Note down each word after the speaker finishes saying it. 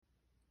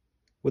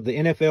With the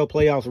NFL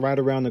playoffs right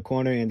around the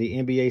corner and the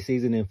NBA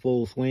season in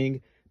full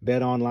swing,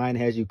 BetOnline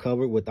has you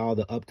covered with all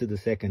the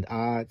up-to-the-second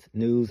odds,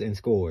 news, and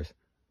scores.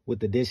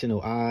 With additional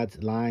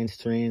odds, lines,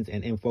 trends,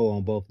 and info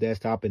on both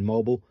desktop and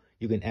mobile,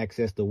 you can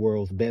access the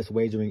world's best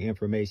wagering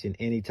information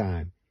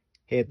anytime.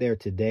 Head there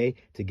today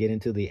to get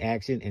into the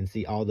action and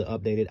see all the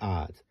updated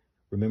odds.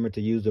 Remember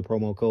to use the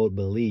promo code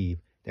BELIEVE,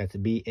 that's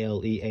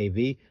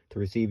BLEAV, to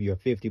receive your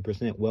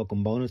 50%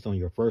 welcome bonus on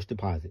your first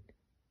deposit.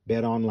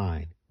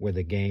 BetOnline, where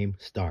the game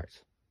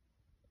starts.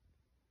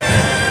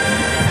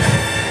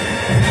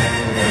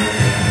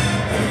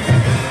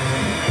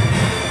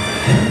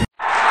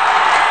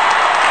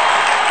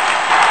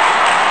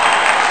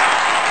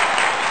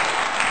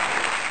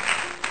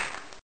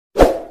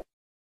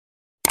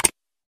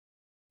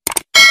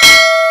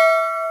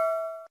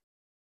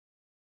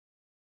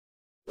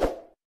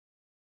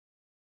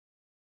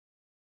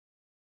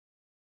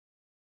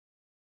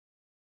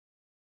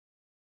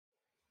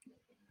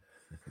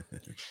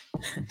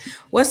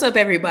 What's up,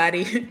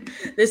 everybody?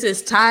 This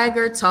is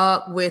Tiger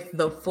Talk with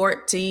the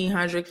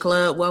 1400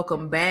 Club.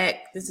 Welcome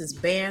back. This is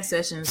Band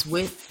Sessions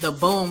with the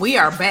Boom. We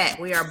are back.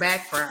 We are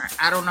back for,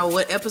 I don't know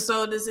what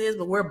episode this is,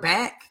 but we're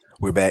back.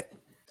 We're back.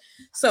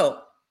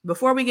 So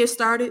before we get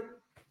started,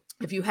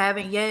 if you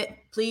haven't yet,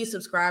 please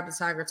subscribe to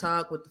Tiger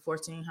Talk with the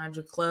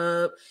 1400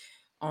 Club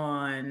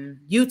on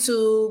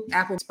YouTube,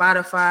 Apple,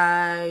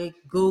 Spotify,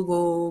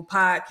 Google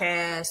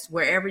Podcasts,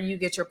 wherever you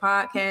get your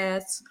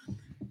podcasts.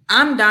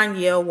 I'm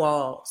Danielle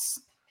Walls,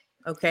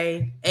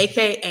 okay,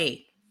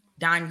 aka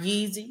Don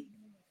Yeezy.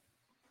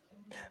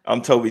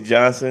 I'm Toby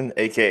Johnson,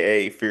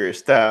 aka Furious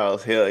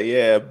Styles. Hell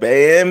yeah,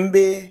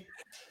 Bambi.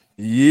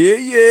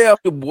 Yeah.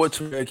 Your boy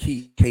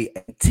Turkey,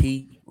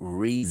 K-A-T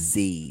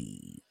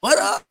Reezy. What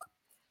up?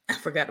 I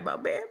forgot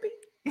about Bambi.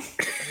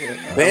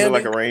 I look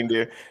like a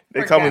reindeer.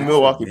 They call me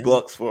Milwaukee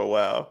Bucks for a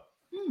while.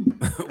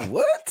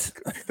 What?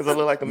 Because I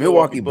look like a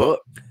Milwaukee Buck.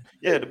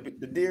 Yeah,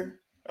 the deer.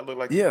 I look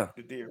like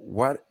the deer.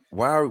 Why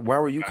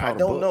were you called? I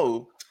don't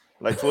know.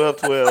 Like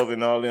 12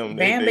 and all them.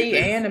 Bambi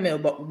and the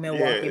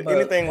Milwaukee Buck.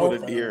 Anything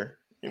with a deer,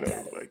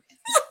 like.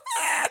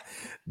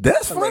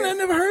 That's funny. I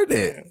never heard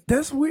that. Yeah.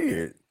 That's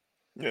weird.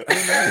 Yeah,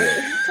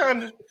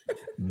 kind of.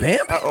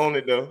 Bambi. I own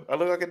it though. I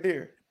look like a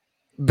deer.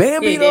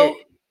 Bambi though.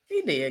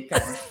 He did.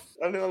 Kind of.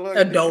 I know, like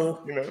a doe.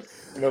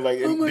 Like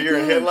deer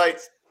and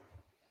headlights.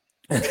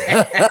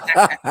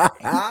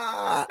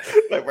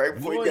 Like right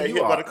before you got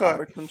hit by the car.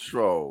 Out of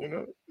control.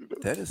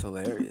 That is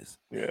hilarious.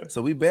 Yeah.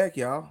 So we back,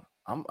 y'all.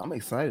 I'm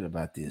excited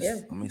about this. Yeah.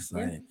 I'm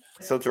excited.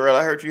 Yeah. So Terrell,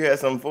 I heard you had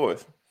something for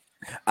us.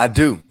 I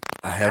do.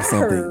 I have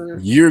something.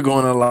 You're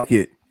gonna like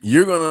it.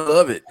 You're gonna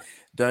love it.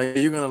 Diane,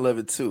 you're gonna love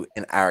it too.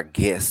 And our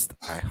guest,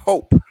 I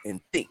hope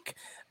and think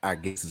our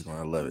guest is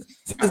gonna love it.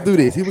 So let's do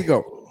this. Here we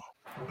go.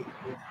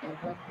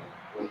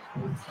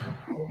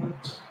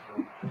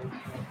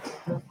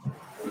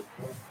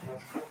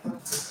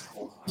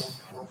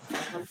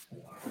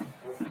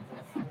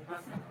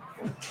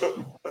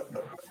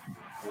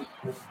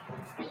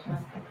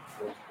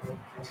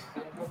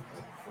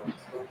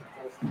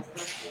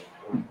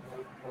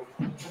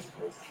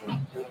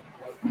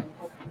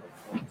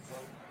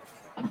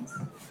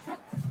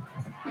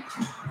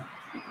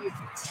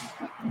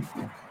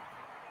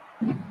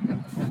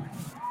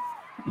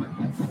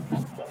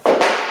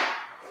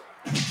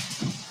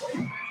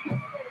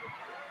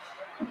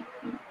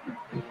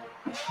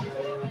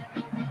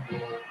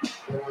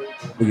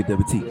 Look at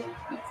double T.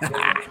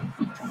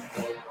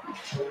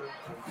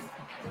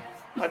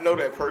 I know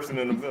that person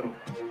in the middle.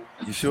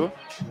 You sure?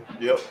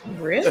 Yep.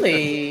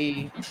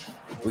 Really?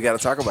 We got to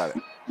talk about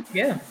it.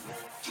 Yeah.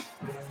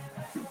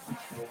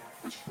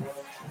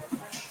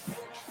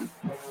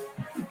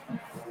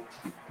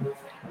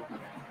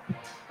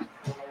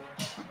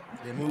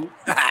 They move.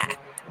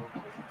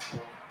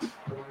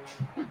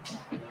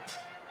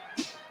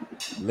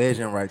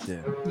 Legend right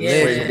there.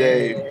 Yeah. Wavy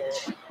Dave.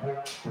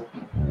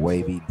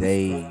 Wavy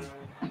Dave.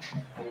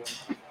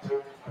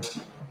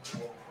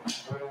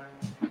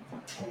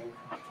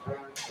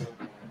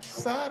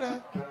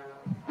 Sada.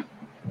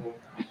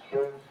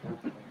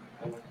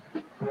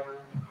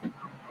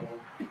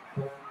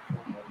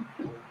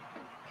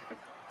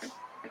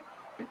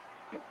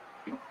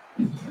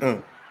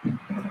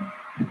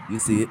 You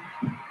see it.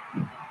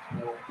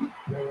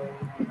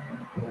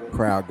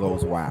 Crowd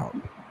goes wild.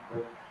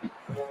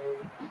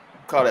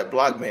 Call that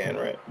block band,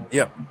 right?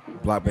 Yep.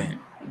 Block band.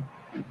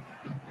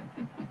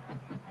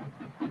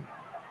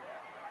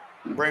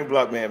 Bring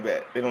block band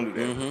back. They don't do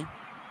that.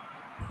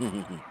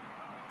 Mm-hmm.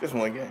 Just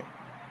one game.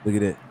 Look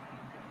at that.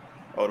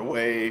 Oh, the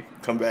wave.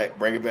 Come back.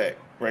 Bring it back.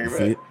 Bring it back.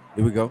 See it?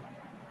 Here we go.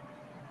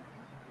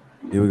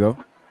 Here we go.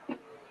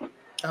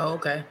 Oh,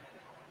 okay.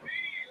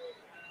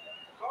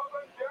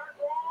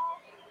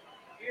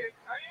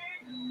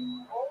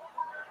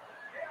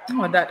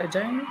 Oh, Dr.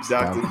 James.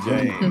 Dr.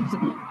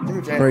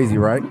 James. Crazy,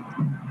 right?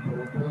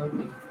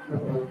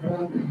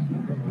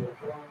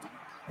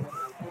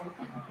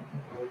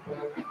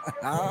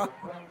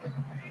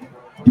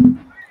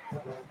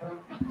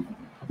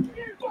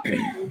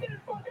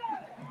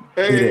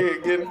 Hey,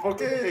 get it,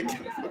 okay.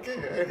 Okay,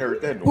 I ain't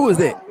heard that. Who is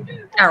that?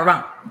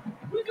 Alabama.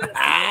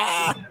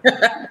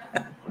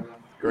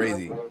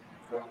 Crazy.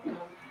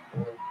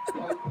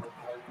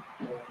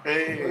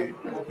 Hey,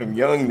 them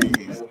young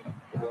knees.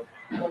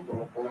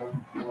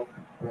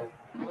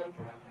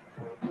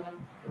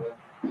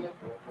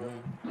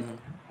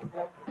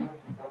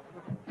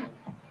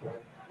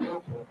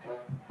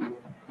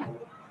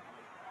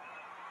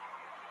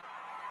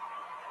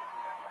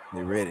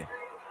 They ready.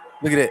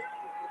 Look at it.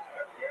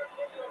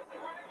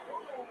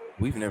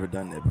 We've never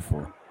done that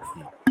before.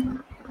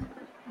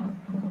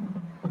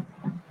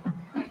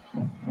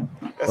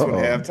 That's when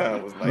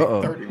halftime was like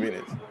 30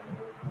 minutes.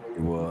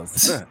 It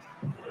was.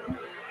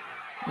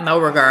 No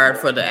regard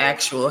for the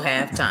actual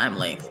halftime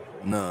length.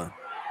 None.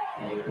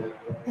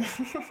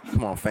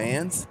 Come on,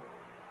 fans.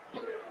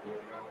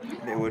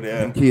 They were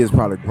there. Them kids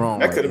probably grown.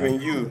 That right could have now.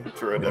 been you,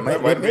 Terrell. That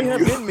That might may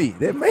have been me.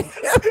 That may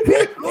have been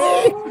me.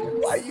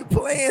 Why you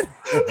playing?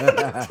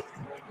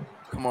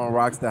 Come on,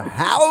 Rockstar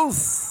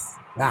House.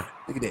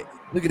 Look at that.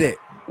 Look at that.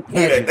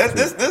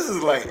 This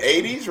is like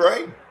 80s,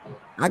 right?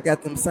 I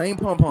got them same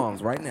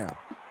pom-poms right now.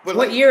 But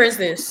what year is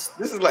this?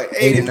 This is like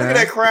 80s. 89. Look at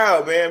that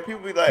crowd, man.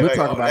 People be like,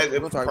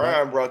 We'll talk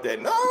Prime brought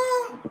that. No.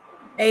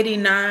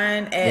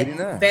 89 at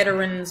 89.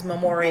 Veterans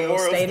Memorial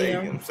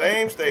Stadium.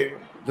 Same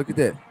stadium. Look at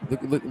that.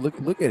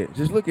 Look at it.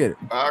 Just look at it.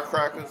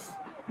 Firecrackers.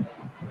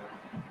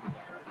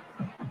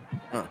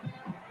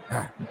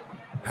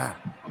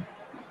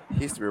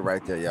 History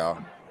right there, y'all.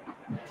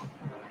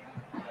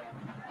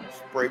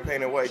 Spray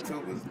painted white too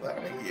was like,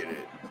 I get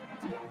it.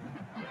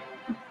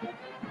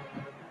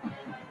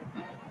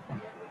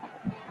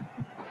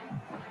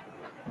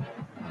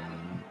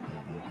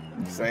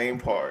 Same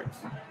parts.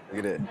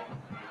 Look at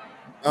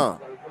that.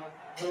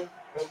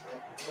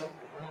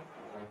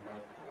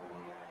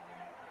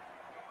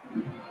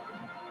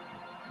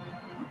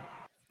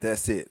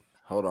 That's it.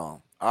 Hold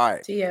on. All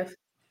right. TF.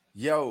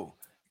 Yo,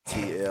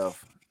 TF.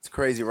 It's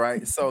crazy,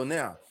 right? So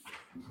now,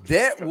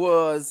 that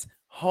was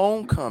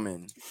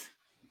homecoming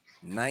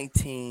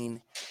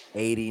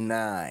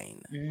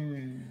 1989.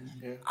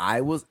 Yeah.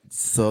 I was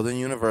Southern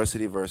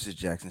University versus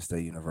Jackson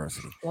State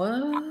University. What?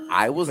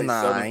 I was Play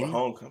Southern for 9.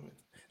 homecoming.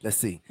 Let's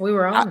see. We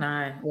were all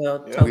 9.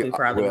 Well, Toby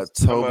probably was.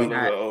 Toby, I'm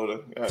a little older.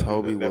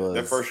 Toby was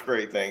that first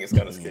grade thing is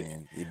kind of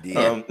scary. It did.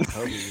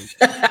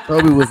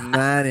 Toby was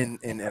 9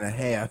 and a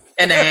half.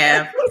 And a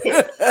half.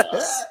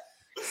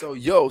 So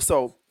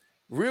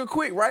real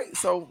quick, right?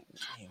 So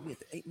we at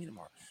the 8-minute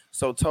mark.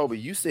 So Toby,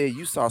 you said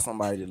you saw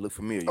somebody that looked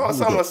familiar. Oh, I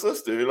saw my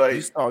sister. Like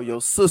you saw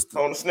your sister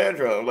on the snare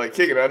drum, like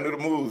kicking. I knew the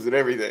moves and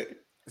everything.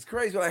 It's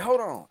crazy. Like,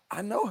 hold on,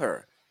 I know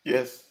her.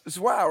 Yes. It's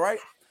wild, right?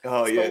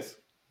 Oh, yes.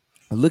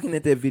 Looking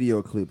at that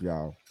video clip,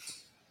 y'all.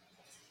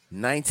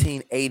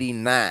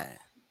 1989.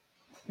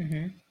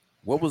 Mm-hmm.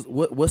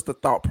 What's the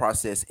thought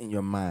process in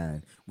your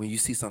mind when you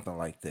see something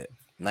like that?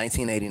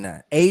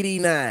 1989.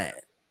 89.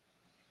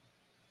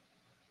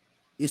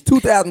 It's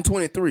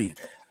 2023.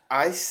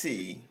 I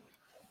see,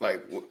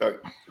 like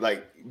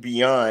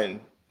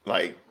beyond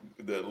like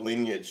the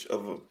lineage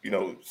of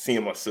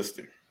seeing my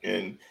sister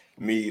and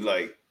me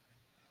like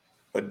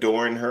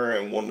adoring her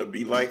and wanting to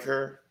be like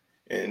her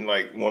and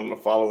like wanting to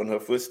follow in her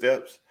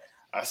footsteps.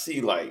 I see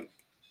like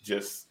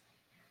just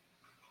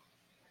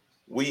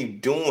we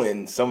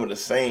doing some of the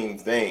same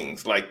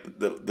things, like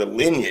the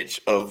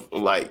lineage of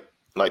like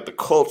the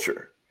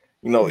culture,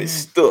 is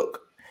stuck.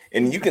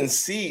 And you can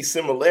see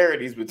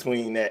similarities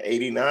between that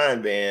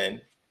 89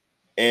 band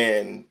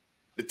and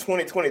the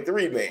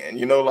 2023 band.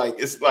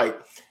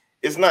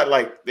 It's not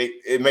like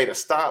it made a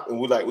stop and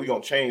we're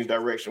gonna change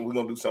direction. We're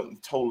gonna do something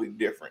totally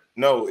different.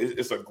 No,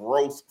 it's a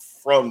growth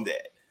from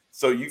that.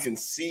 So you can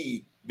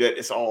see that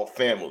it's all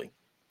family.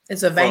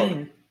 It's a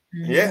vein.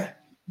 Yeah.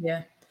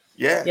 Yeah.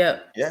 Yeah.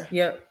 Yep. Yeah.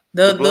 Yep.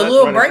 The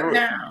little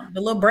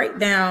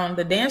breakdown,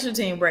 the dancer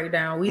team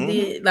breakdown, we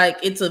did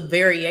it's a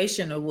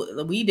variation of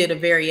we did a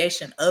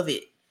variation of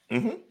it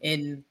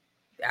in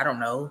I don't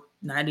know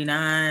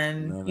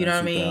 99, you know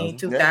what I mean,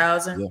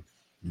 2000.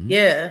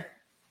 Yeah,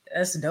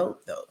 that's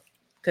dope though,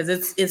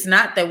 because it's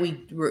not that we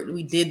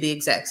did the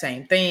exact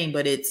same thing,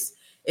 but it's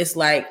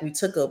like we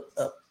took a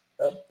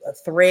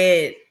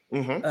thread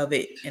of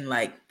it and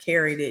like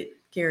carried it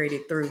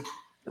through.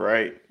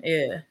 Right.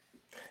 Yeah.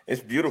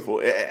 It's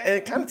beautiful.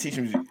 It kind of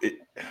teaches you.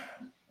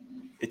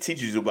 It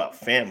teaches you about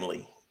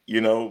family,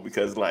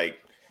 because like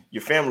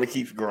your family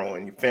keeps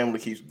growing, your family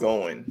keeps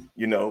going,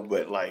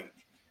 but like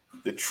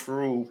the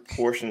true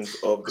portions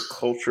of the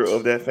culture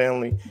of that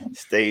family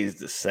stays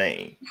the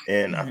same.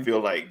 And I feel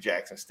like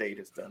Jackson State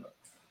has done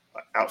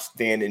an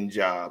outstanding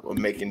job of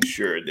making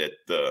sure that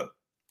the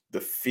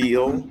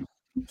feel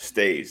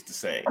stays the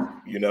same,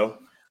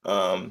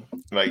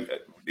 like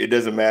it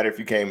doesn't matter if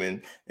you came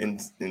in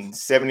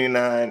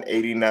 79,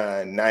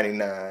 89,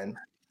 99,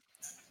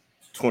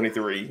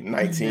 23,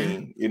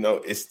 19,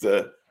 it's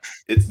the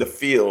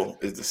feel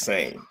is the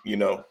same,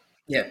 Yep.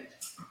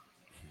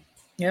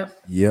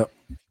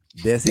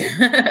 That's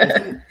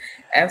it.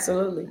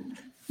 Absolutely.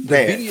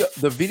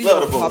 The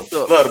video popped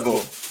up.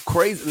 Boom.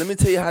 Crazy. Let me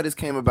tell you how this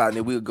came about, and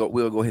then we'll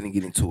go ahead and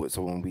get into it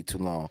so it won't be too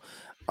long.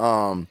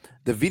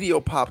 The video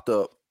popped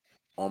up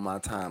on my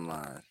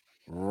timeline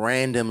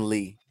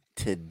randomly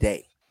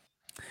today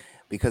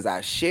because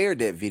I shared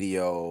that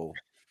video.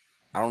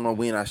 I don't know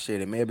when I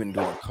shared it. It may have been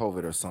during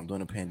COVID or something,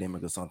 during the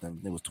pandemic or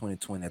something. It was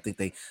 2020.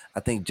 I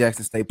think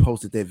Jackson State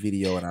posted that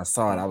video and I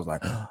saw it. I was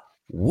like,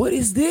 what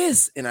is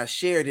this? And I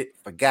shared it,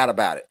 forgot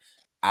about it.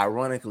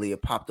 Ironically,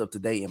 it popped up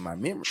today in my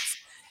memories.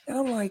 And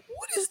I'm like,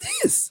 what is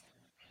this?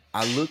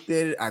 I looked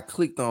at it, I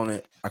clicked on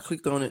it,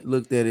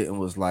 looked at it, and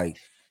was like,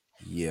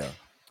 yeah,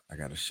 I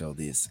gotta show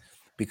this.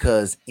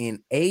 Because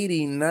in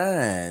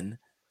 89,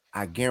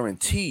 I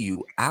guarantee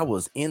you I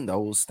was in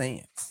those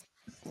stands.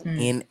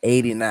 In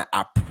 89,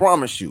 I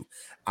promise you,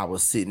 I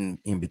was sitting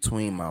in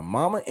between my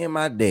mama and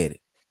my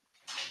daddy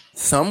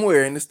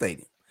somewhere in the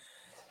stadium.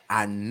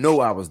 I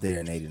know I was there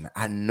in 89.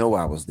 I know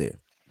I was there.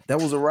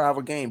 That was a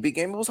rival game, big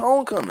game. It was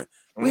homecoming.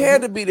 We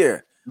had to be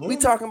there. We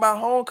talking about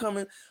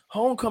homecoming.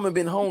 Homecoming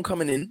been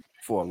homecoming in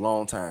for a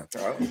long time.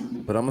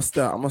 But I'm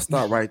gonna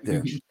start right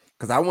there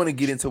because I want to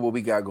get into what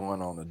we got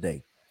going on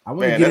today. I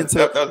want to get into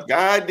that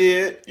God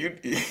did.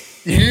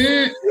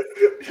 You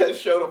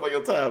just showed up on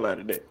your timeline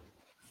today.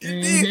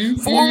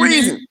 For a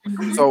reason.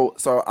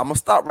 So I'm gonna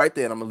stop right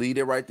there and I'm gonna leave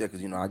it right there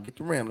because I get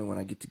to rambling when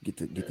I get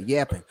to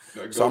yapping.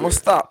 So I'm gonna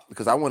stop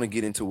because I want to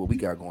get into what we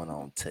got going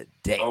on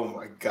today. Oh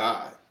my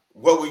God.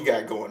 What we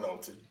got going on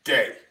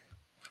today?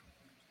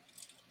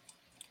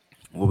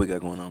 What we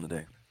got going on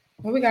today?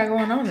 What we got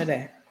going on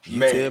today? You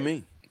tell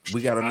me.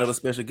 We got another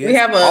special guest. We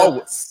have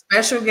a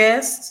special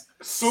guest.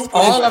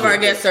 All of our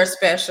guests are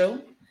special.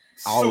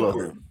 All of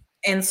them.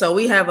 And so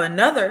we have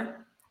another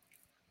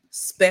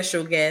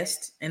special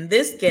guest, and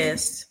this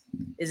guest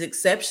is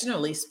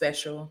exceptionally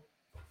special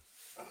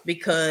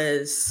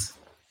because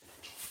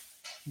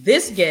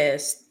this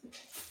guest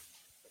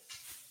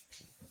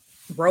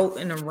wrote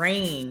and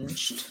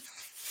arranged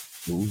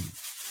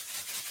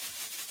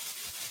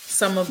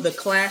some of the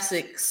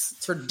classics,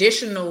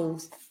 traditional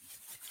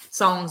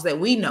songs that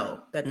we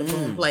know that the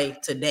Boom play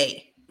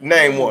today.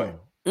 Name one.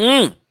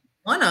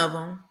 One of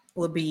them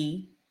would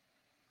be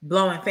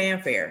Blowing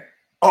Fanfare.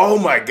 Oh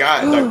my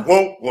God! Like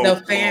whoa.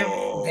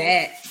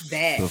 That.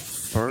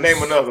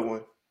 Name another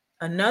one.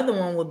 Another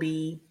one would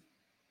be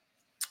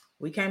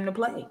We Came to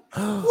Play.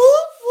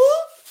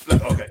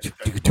 Okay.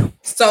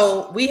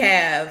 So we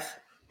have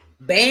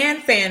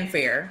band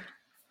fanfare,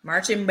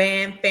 marching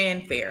band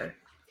fanfare,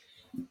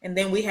 and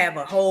then we have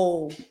a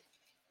whole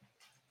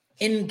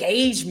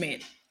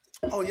engagement.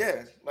 Oh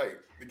yeah, like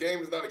the game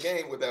is not a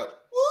game without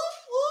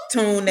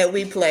tune that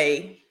we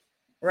play,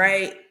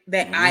 right?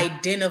 That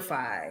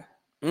identify.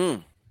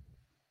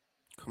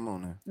 Come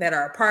on now. That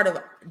are a part of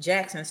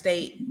Jackson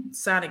State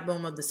Sonic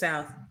Boom of the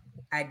South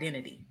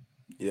identity.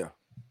 Yeah.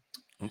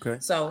 Okay.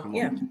 So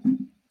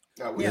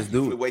Now, let's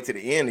do it. We wait to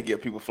the end to give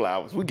people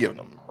flowers. We're giving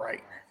them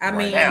right. I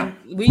mean, now.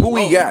 Who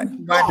we got?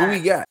 Who we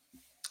got?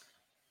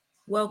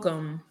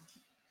 Welcome,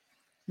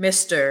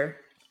 Mr.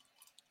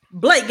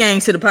 Blake Gang,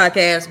 to the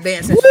podcast.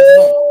 Band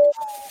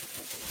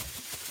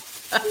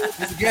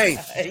It's a game.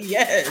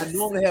 Yes. I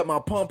normally have my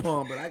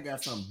pom-pom, but I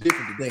got something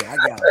different today. I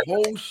got a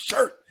whole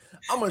shirt.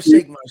 I'm gonna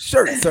shake my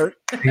shirt, sir.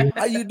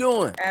 How you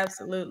doing?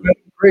 Absolutely.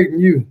 That's great,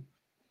 and you?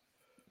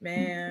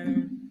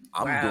 Man,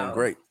 I'm doing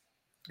great.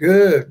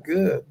 Good.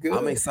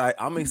 I'm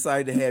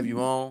excited to have you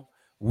on.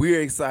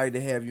 We're excited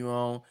to have you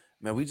on.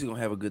 Man, we just gonna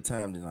have a good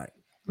time tonight.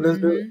 Let's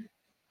do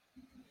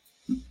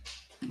it.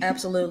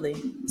 Absolutely.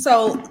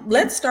 So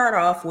let's start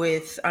off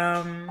with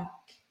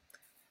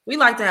we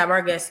like to have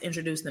our guests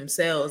introduce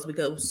themselves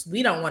because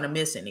we don't want to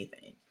miss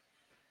anything.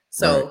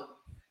 So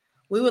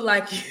we would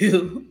like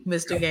you,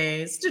 Mr.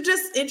 Gaines, to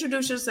just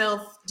introduce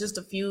yourself, just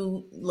a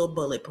few little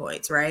bullet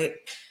points, right?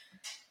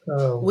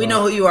 We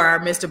know who you are,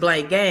 Mr.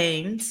 Blake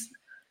Gaines.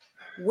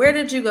 Where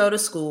did you go to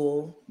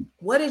school?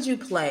 What did you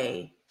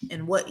play?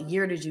 And what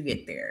year did you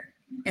get there?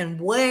 And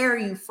where are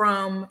you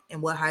from?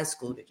 And what high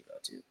school did you go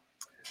to?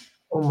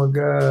 Oh my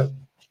God.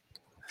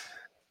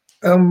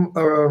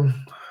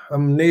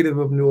 I'm native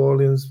of New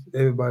Orleans.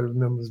 Everybody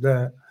remembers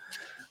that.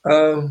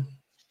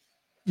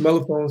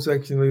 Mellophone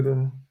section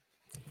leader.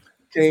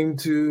 Came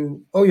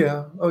to, oh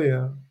yeah.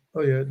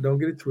 Don't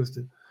get it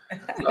twisted.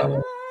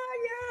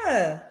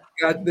 Yeah.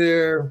 Got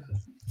there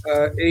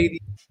 80,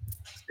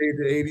 stayed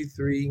to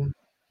 83.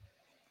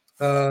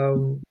 I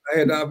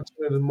had the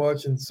opportunity to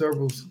march in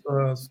several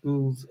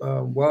schools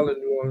while in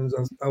New Orleans.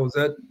 I was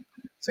at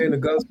St.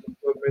 Augustine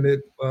for a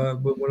minute,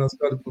 but when I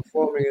started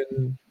performing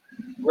in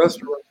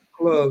restaurants,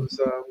 clubs,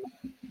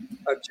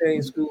 I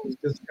changed schools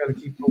just to kind of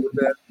keep up with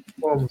that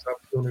performance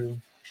opportunity.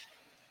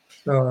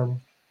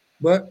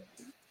 But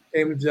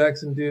came to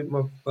Jackson, did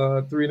my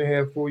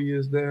 3.5, 4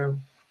 years there,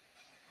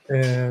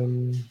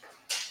 and.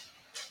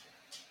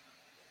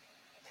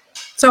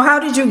 So how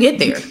did you get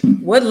there?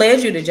 What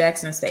led you to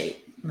Jackson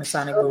State,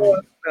 Masonic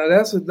Boom? Now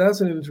that's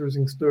an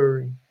interesting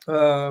story.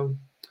 I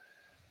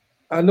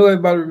know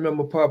everybody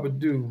remember Papa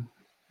Do.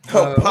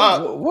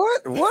 Pop.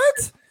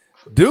 What?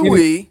 Do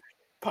we?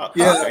 Pop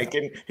Yeah.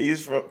 Rankin.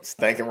 He's from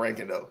Stankin'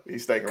 Rankin though.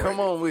 He's Stankin' Rankin. Come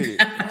on with it.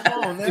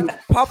 Come on now.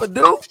 Papa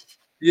Do?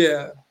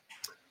 Yeah.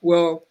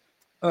 Well,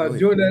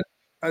 During that,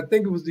 I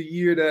think it was the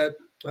year that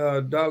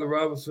Dolly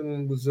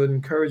Robinson was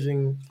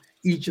encouraging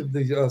each of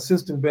the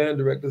assistant band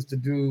directors to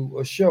do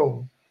a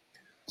show.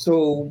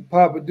 So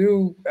Papa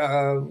Dew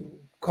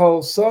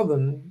called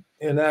Southern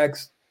and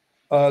asked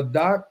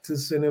Doc to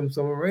send him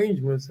some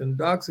arrangements. And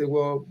Doc said,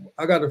 well,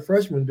 I got a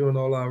freshman doing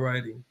all our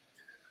writing.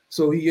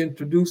 So he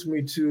introduced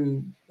me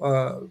to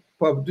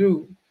Papa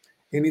Dew.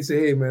 And he said,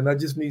 hey, man, I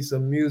just need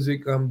some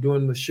music. I'm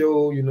doing the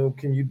show.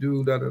 Can you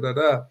do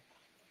da-da-da-da?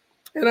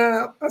 And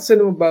I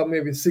sent him about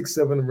maybe 6,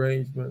 7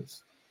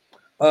 arrangements.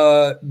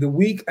 The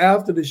week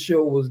after the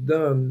show was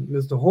done,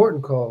 Mr.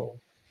 Horton called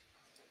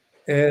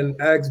and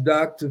asked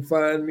Doc to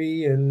find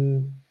me.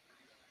 And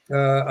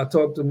I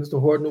talked to Mr.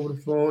 Horton over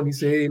the phone. He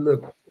said, hey,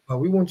 look,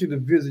 we want you to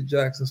visit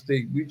Jackson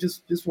State. We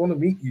just want to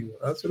meet you.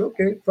 I said,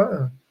 okay,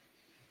 fine.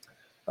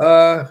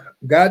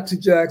 Got to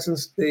Jackson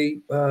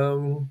State.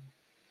 I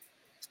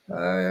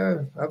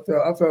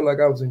felt like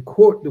I was in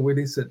court the way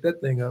they set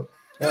that thing up.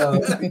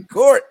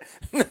 Court.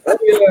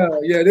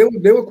 yeah,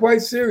 they were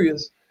quite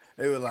serious.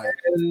 They were like,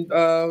 and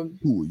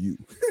who are you?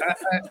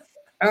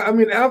 I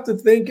mean, after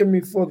thanking me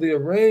for the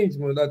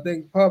arrangement, I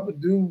think Papa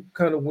Dew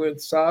kind of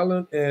went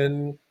silent,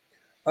 and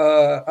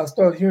I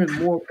started hearing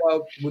more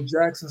about what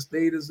Jackson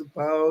State is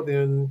about,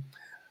 and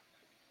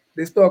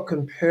they start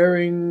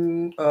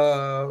comparing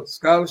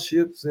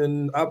scholarships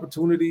and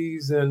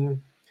opportunities,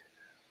 and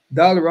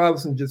Dolly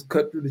Robinson just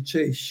cut through the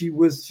chase. She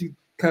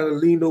kind of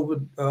leaned over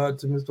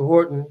to Mr.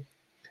 Horton,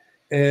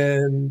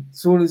 and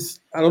soon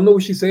as I don't know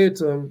what she said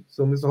to him,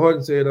 so Mr.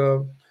 Horton said,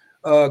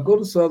 go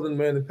to Southern,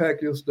 man, and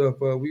pack your stuff.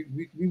 We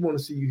want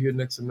to see you here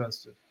next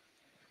semester.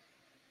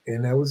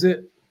 And that was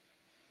it.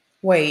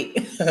 Wait.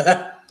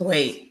 What?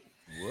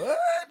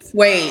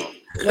 Wait,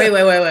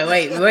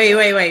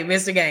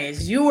 Mr.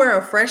 Gaines. You were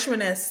a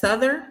freshman at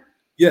Southern?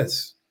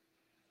 Yes.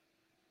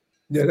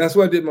 Yeah, that's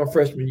what I did my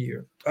freshman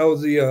year. I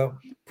was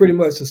pretty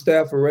much a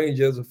staff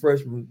arranger as a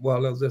freshman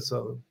while I was at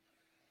Southern.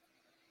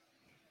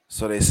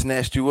 So they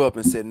snatched you up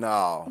and said,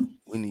 "No,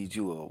 we need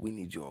you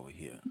over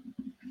here."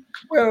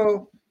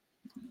 Well,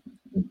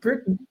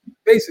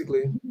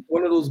 basically,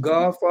 one of those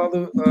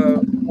Godfather,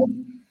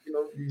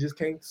 you just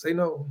can't say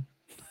no.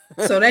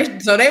 So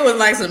they was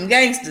like some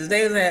gangsters.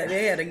 They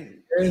had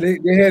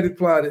it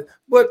plotted.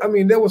 But I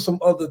mean, there were some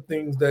other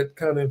things that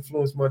kind of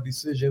influenced my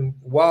decision.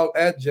 While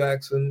at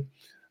Jackson,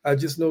 I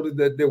just noted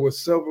that there were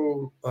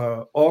several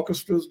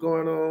orchestras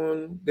going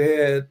on. They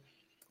had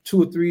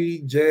 2 or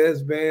 3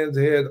 jazz bands.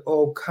 They had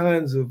all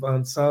kinds of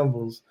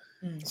ensembles.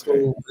 Okay.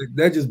 So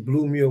that just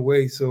blew me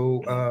away.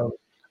 So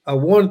I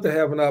wanted to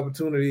have an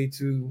opportunity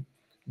to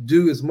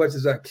do as much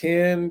as I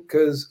can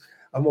because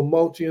I'm a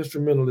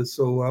multi-instrumentalist.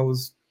 So I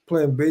was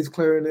playing bass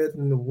clarinet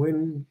in the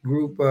wind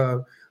group,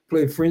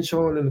 played French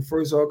horn in the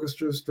first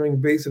orchestra, string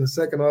bass in the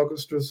second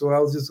orchestra. So I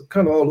was just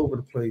kind of all over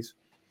the place.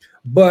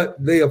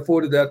 But they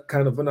afforded that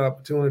kind of an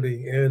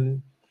opportunity,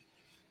 and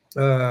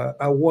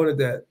I wanted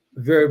that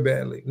very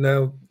badly.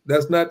 Now,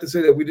 that's not to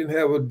say that we didn't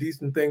have a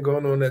decent thing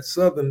going on at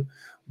Southern,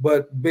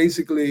 but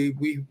basically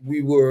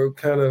we were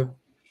kind of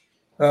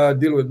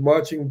dealing with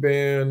marching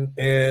band,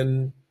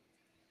 and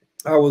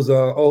I was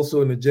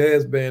also in the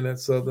jazz band at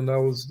Southern. I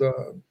was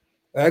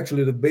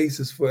actually the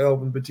bassist for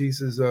Alvin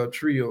Batista's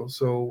trio.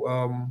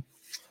 So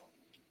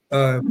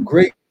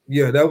great.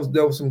 Yeah, that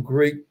was some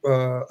great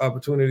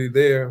opportunity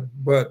there.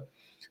 But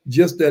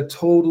just that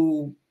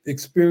total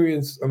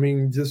experience, I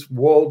mean, just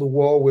wall to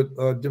wall with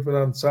different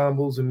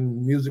ensembles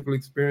and musical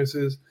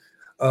experiences.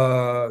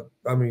 I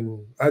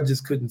mean, I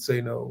just couldn't say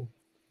no.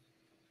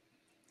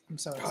 I'm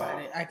so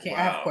excited. I can't.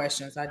 Wow. I have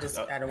questions. I just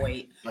gotta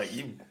wait. Like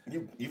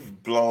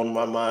you've blown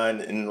my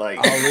mind in like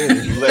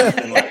less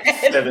than like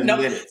 7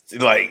 minutes.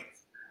 Like,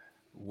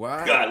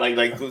 wow. God,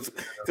 like because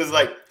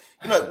like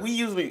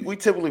we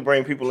typically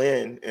bring people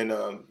in, and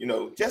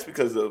just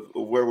because of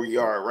where we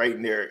are, right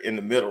in there in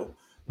the middle,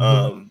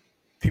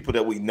 people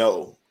that we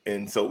know,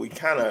 and so we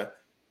kind of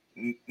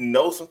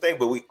know something,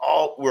 but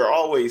we're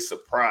always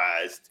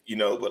surprised,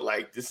 But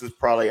like this is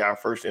probably our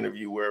first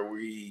interview where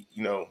we,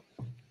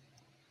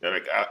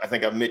 like I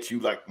think I met you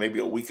like maybe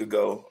a week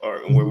ago, or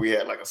where we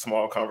had like a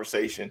small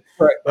conversation,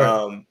 right.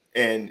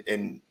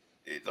 And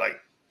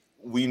like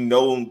we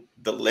know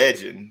the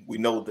legend, we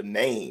know the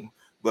name,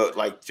 but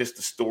like just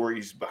the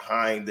stories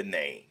behind the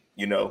name,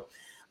 one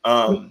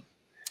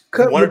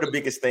of the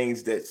biggest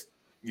things that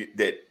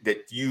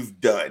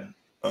you've done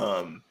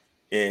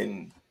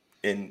in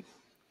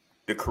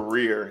the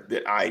career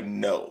that I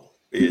know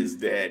is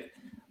that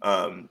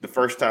the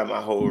first time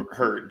I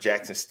heard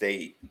Jackson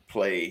State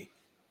play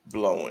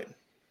Blowing,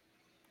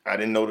 I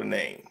didn't know the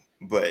name,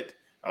 but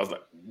I was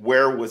like,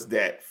 where was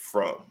that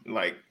from?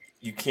 Like,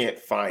 you can't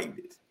find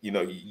it. You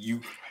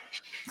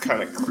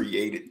kind of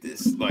created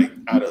this like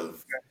out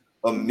of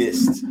a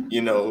mist,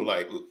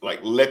 like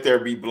let there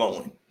be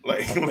blowing.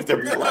 Like let there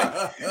be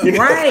light.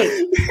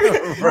 Right.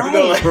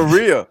 Like, for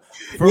real.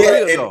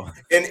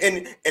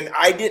 And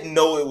I didn't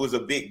know it was a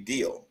big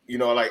deal.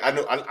 Like I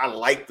know I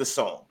liked the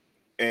song,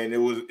 and it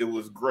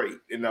was great.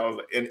 And I was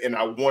and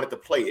I wanted to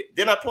play it.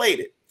 Then I played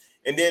it,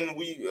 And then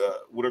we,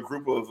 with a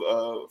group of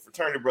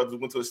fraternity brothers,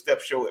 went to a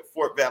step show at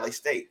Fort Valley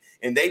State,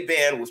 and they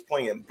band was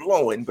playing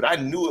Blowing, but I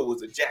knew it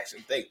was a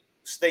Jackson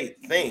State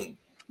thing.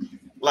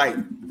 Like,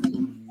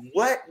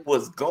 what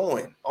was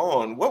going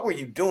on? What were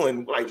you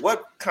doing? Like,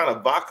 what kind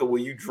of vodka were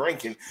you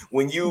drinking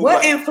when you?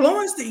 What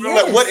influenced it?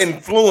 Yes. Like, what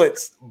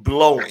influenced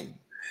Blowing?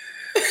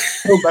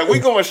 Like, we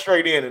going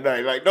straight in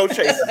tonight. Like, no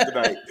chases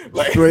tonight.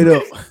 Like, Straight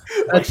up.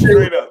 Like,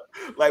 straight up.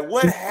 Like,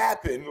 what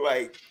happened?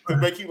 Like, to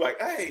make you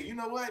like, hey, you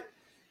know what?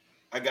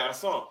 I got a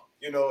song.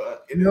 You know,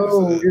 it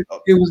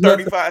was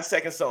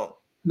 35-second song.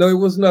 No, it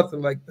was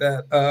nothing like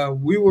that.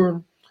 We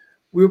were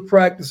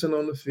practicing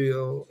on the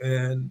field,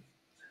 and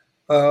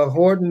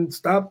Horton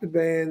stopped the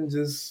band.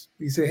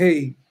 He said,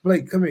 "Hey,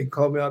 Blake, come here." He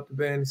called me out the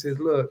band. He says,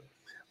 "Look,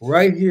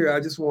 right here, I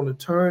just want to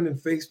turn and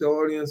face the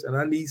audience, and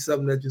I need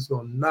something that's just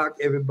going to knock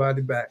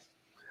everybody back."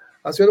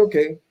 I said,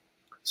 "Okay."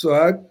 So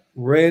I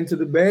ran to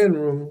the band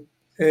room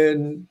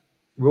and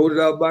wrote it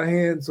out by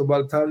hand. So by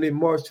the time they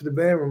marched to the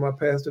band room, I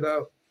passed it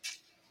out.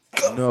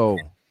 No.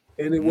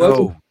 And it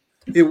wasn't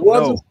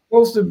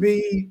supposed to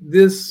be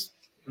this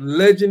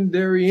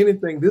legendary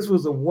anything. This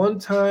was a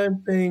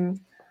one-time thing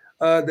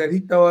that he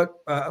thought,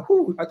 I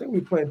think we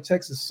were playing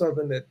Texas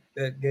Southern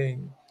that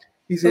game.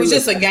 He said, it was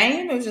just a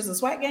game? It was just a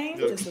SWAT game?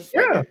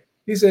 Yeah.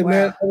 He said,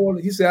 "Man,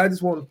 I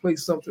just want to play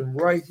something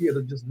right here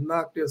to just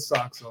knock their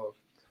socks off."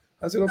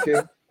 I said,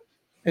 "Okay."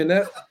 And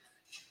that's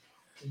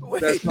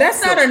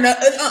not enough.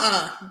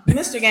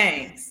 Mr.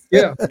 Gaines.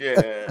 Yeah.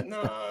 Yeah.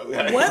 No.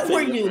 What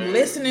were you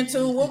listening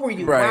to? What were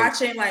you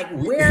watching? Like,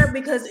 where?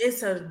 Because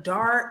it's a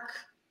dark,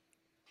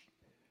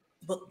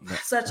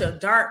 such a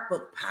dark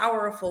but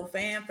powerful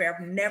fanfare.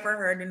 I've never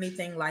heard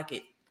anything like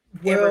it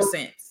ever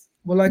since.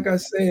 Well, like I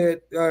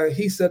said,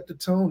 he set the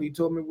tone. He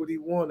told me what he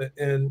wanted,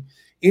 and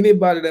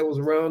anybody that was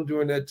around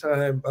during that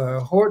time,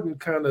 Horton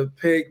kind of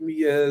pegged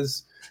me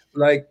as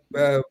like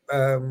I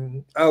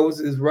was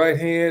his right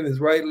hand, his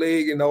right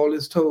leg, and all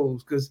his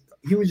toes, because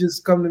he would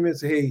just come to me and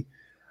say, "Hey,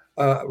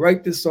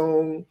 write this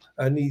song.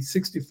 I need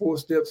 64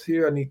 steps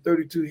here. I need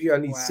 32 here. I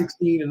need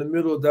 16 in the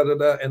middle, da da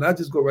da," and I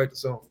just go write the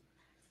song.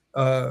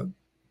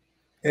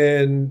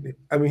 And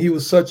I mean, he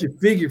was such a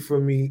figure for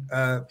me.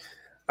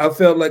 I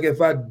felt like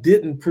if I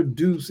didn't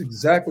produce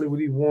exactly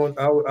what he wanted,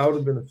 I would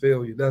have been a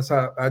failure. That's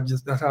how I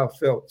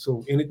felt.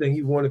 So anything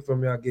he wanted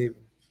from me, I gave him.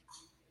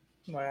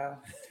 Wow.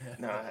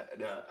 No,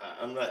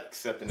 I'm not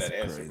accepting that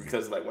answer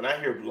because, like, when I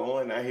hear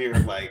Blowing, I hear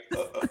like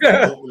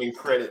opening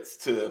credits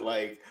to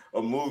like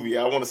a movie.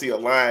 I want to see a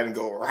line and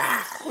go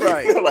rah,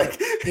 right? Like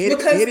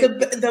because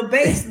the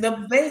bass,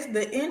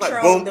 the intro,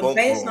 like boom, the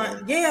bass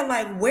line, yeah,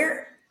 like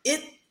where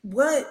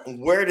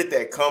did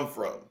that come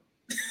from?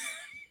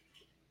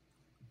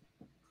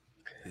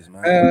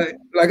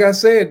 Like I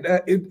said,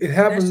 it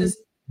happened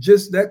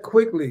just that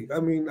quickly. I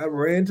mean, I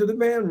ran to the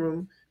band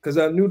room because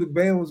I knew the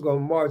band was going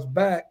to march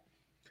back.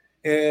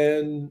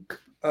 And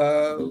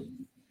I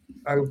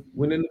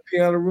went in the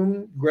piano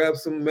room, grabbed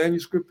some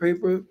manuscript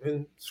paper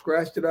and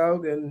scratched it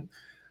out and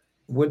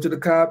went to the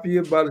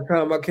copier. By the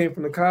time I came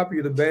from the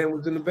copier, the band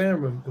was in the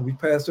band room and we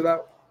passed it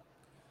out.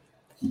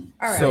 All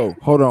right. So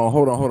hold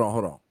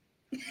on.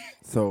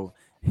 So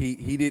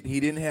he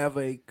didn't have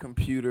a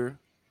computer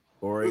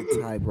or a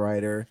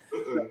typewriter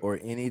or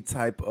any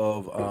type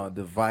of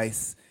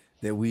device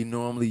that we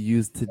normally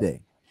use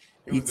today.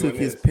 He took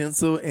his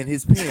pencil and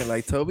his pen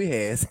like Toby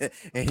has,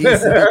 and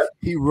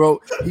he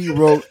wrote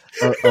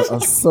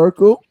a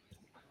circle,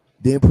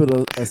 then put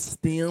a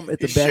stem at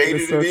the back of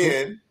the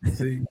circle.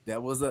 See,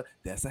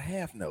 that's a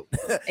half note.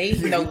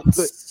 8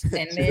 notes,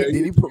 and then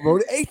he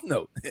wrote an 8th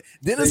note,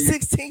 then a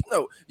 16th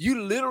note.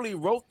 You literally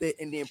wrote that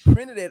and then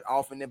printed it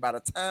off, and then by the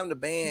time the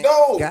band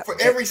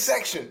every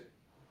section.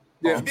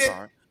 Yeah, I'm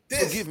sorry.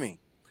 Forgive me.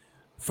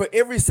 For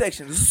every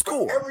section, there's a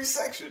score. For every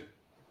section.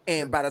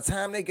 And by the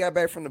time they got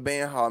back from the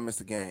band hall,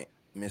 Mr.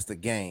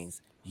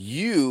 Gaines,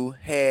 you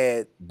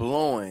had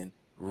Blowing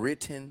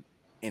written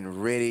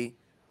and ready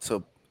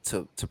to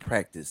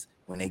practice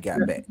when they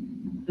got back.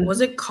 Was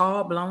it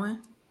called Blowing?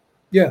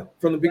 Yeah,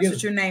 from the beginning.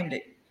 That's what you named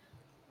it.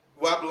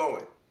 Why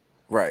Blowing?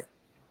 Right.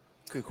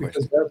 Good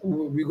question. Because that's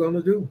what we're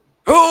gonna do.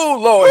 Oh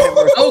Lord have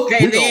mercy.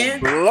 Okay, then.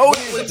 What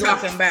we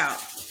talking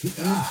about?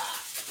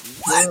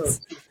 What?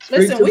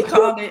 Listen,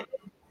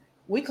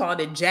 we called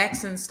it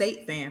Jackson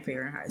State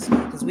Fanfare in high school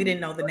because we didn't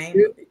know the name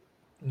of it.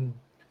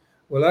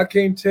 Well, I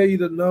can't tell you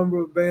the number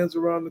of bands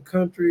around the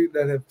country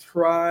that have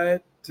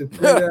tried to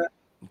play that.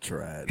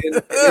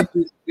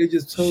 They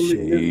just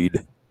totally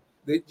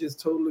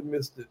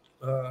missed it.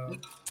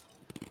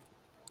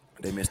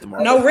 They missed the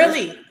mark. No,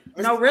 really,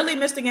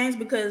 Mr. Gaines,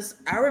 because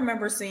I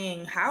remember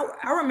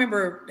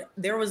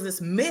there was this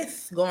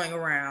myth going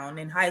around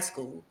in high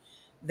school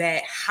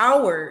that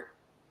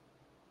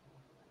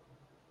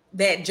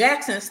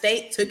Jackson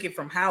State took it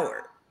from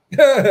Howard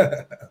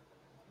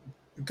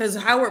because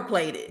Howard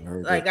played it.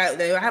 Like I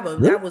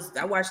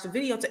watched the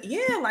video.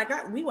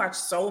 We watched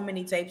so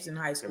many tapes in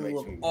high school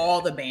of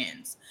all the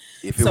bands.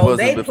 If it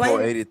wasn't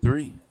before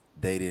 '83,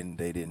 they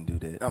didn't do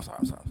that. I'm sorry.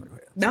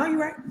 No, you're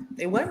right.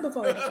 It wasn't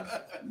before.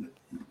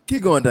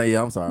 Keep going,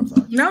 Danielle. I'm sorry.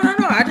 No.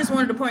 I just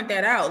wanted to point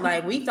that out.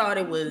 Like, we thought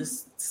it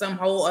was some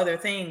whole other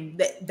thing.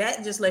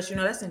 That just lets you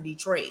know that's in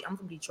Detroit. I'm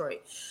from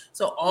Detroit,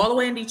 so all the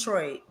way in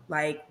Detroit,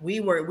 like we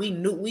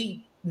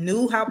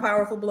knew how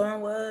powerful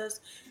blowing was,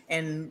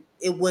 and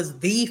it was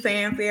the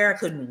fanfare. I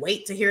couldn't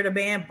wait to hear the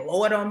band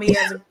blow it on me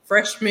as a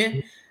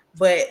freshman,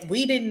 but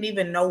we didn't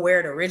even know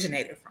where it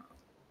originated from.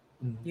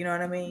 You know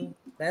what I mean?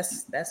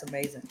 That's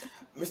amazing.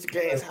 Mr.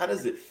 Gaines, how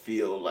does it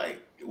feel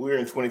like we're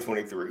in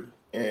 2023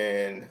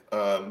 and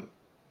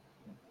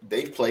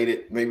they've played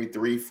it maybe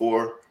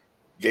 3-4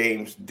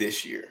 games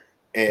this year,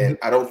 and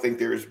I don't think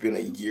there has been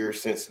a year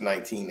since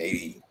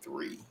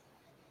 1983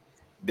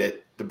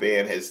 that the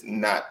band has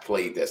not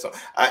played that song.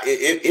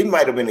 It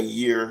might have been a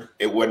year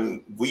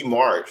when we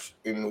marched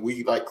and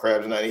we like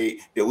Crabs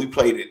 98 that we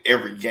played it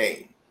every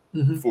game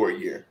for a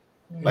year.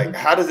 Like,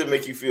 how does it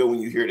make you feel when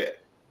you hear that?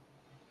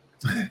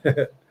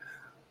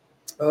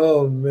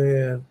 Oh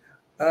man,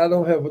 I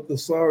don't have a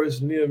thesaurus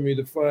near me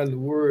to find the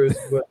words,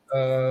 but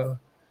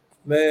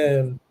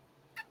man,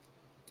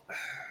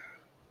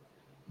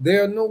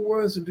 there are no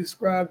words to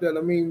describe that.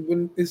 I mean,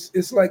 when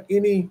it's like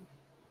anything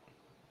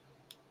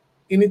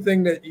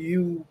that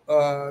you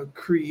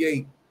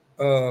create,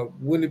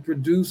 when it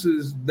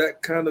produces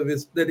that kind of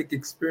aesthetic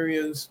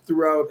experience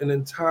throughout an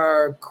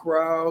entire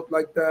crowd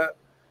like that.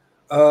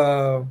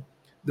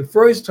 The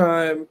first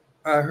time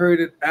I heard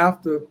it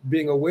after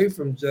being away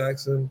from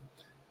Jackson,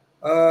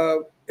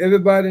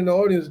 everybody in the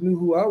audience knew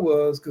who I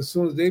was, because as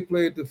soon as they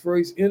played the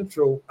first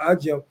intro, I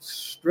jumped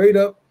straight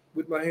up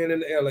with my hand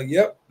in the air, like,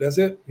 "Yep, that's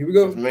it. Here we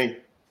go." That's me.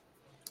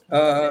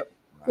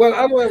 Well,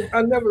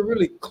 I never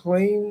really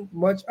claim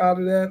much out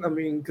of that. I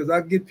mean, because I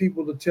get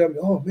people to tell me,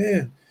 "Oh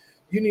man,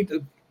 you need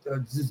to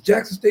does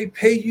Jackson State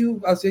pay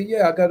you?" I say,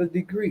 "Yeah, I got a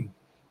degree."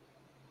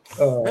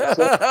 Come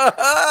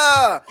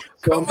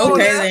on,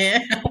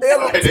 then.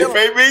 Tell him, They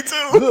pay me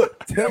too.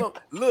 Look, tell him.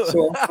 Look,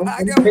 So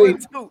I got one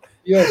too.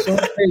 Yeah, so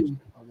I'm paid.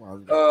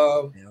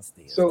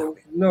 So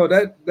no,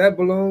 that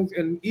belongs.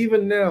 And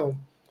even now,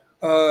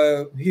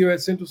 here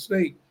at Central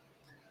State,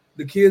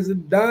 the kids are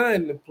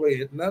dying to play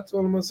it. And I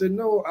told them, I said,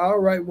 "No, I'll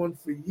write one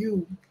for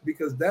you,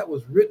 because that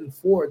was written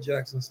for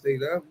Jackson State.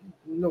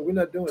 No, we're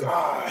not doing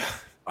that."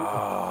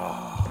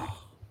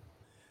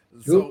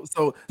 So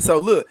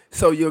look,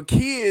 so your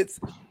kids,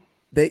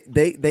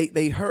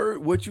 they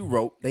heard what you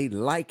wrote, they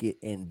like it,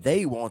 and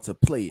they want to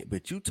play it,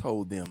 but you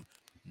told them,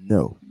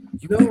 "No,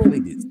 you can't play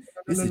this.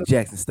 This is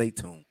Jackson State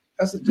tune."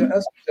 That's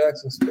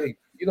Jackson State.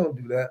 You don't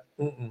do that.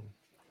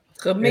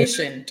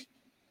 Commissioned.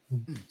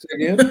 Say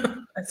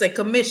again? I said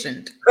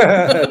commissioned.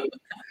 No,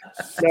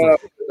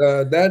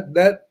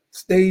 that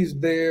stays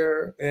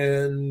there,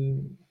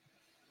 and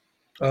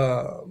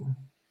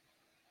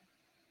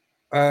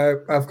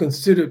I've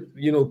considered,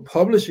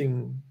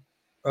 publishing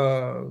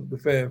the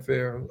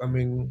fanfare. I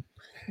mean,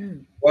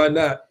 why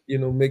not?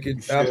 Make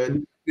it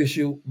absolute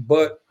issue.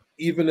 But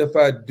even if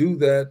I do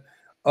that,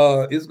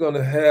 it's going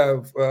to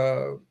have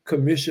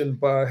commissioned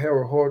by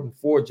Harold Horton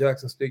for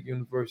Jackson State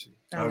University.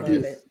 I love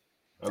it.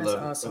 That's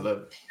awesome. I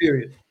love it.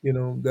 Period.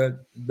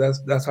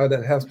 That's how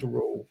that has to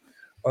roll.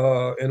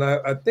 And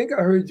I think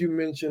I heard you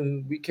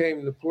mention We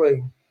Came to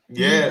Play.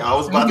 Yeah, I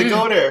was about to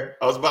go there.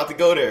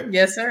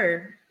 Yes,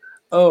 sir.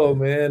 Oh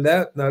man,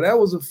 that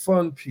was a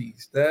fun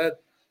piece. That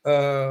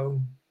I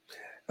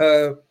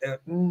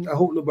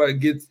hope nobody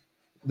gets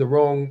the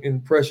wrong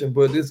impression,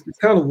 but it's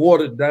kind of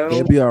watered down.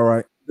 It'll be all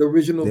right. The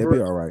original They'll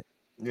version. be all right.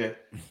 Yeah,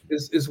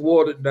 it's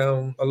watered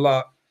down a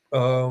lot.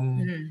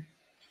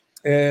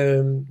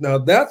 And now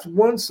that's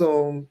one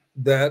song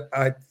that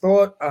I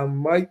thought I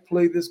might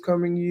play this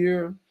coming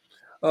year,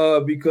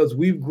 because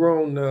we've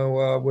grown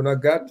now. When I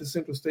got to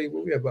Central State,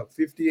 we have about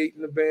 58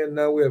 in the band.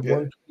 Now we're at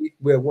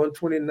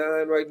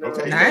 129 right now.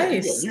 Okay,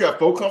 nice. You got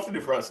 4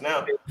 comfortable fronts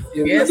now.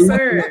 Yes,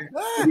 sir.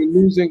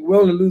 We're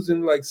only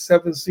losing like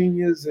 7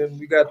 seniors, and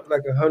we got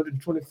like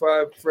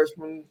 125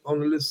 freshmen on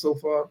the list so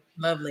far.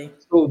 Lovely.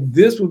 So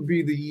this would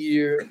be the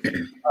year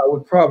I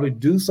would probably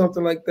do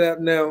something like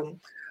that. Now,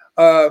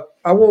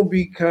 I won't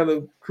be kind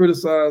of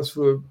criticized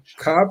for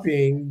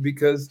copying,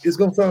 because it's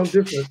going to sound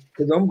different,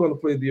 because I'm going to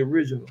play the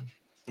original,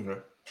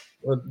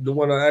 the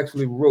one I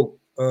actually wrote,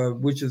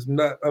 which is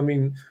not, I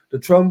mean, the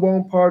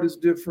trombone part is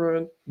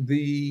different.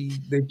 They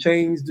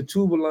changed the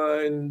tuba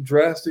line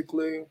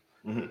drastically.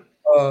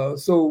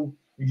 So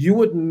you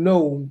wouldn't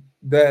know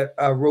that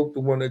I wrote the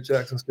one at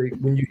Jackson State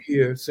when you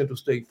hear Central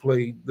State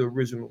play the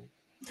original.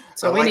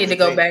 So we need to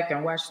go back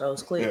and watch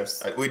those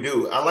clips. Yes, we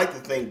do. I like to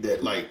think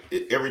that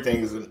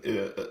everything is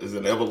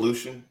an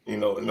evolution,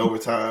 and over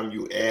time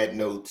you add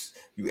notes,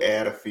 you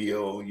add a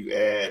feel, you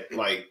add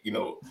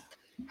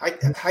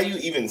how you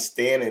even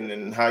standing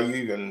and how you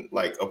even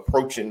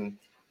approaching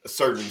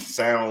certain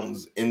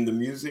sounds in the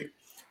music.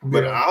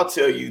 But I'll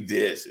tell you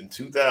this: in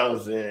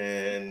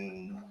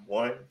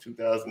 2001,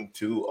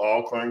 2002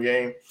 All-Corn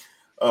game,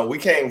 We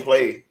Can't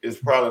Play is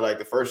probably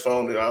the first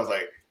song that I was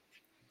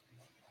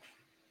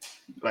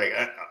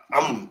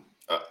I'm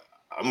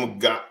a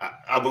God.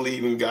 I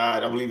believe in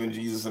God. I believe in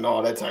Jesus and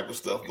all that type of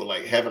stuff.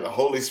 But having the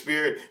Holy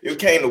Spirit, we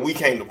came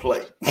to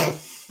play.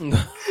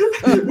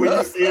 when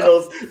you see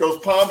those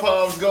pom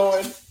poms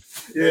going,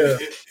 Yeah. and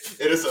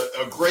it's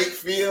a great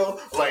feel.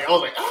 Like I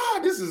was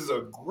like, this is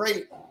a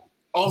great,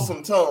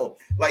 awesome tone.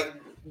 Like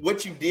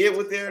what you did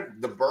with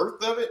the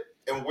birth of it,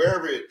 and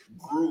wherever it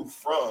grew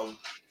from,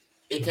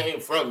 it came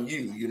from you.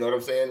 You know what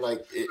I'm saying?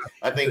 Like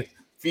I think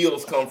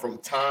feels come from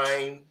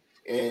time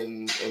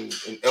and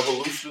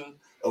evolution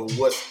of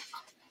what's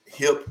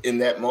hip in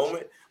that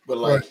moment. But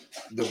like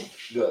the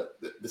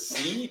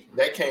seed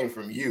that came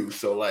from you.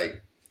 So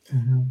like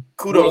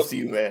kudos to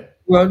you, man.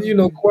 Well,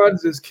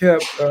 Quads is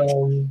kept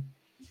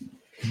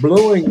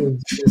blowing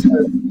is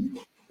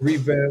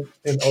revamped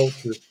and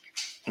altered.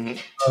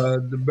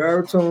 The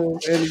baritone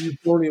and the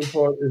euphonium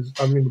part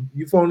the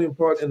euphonium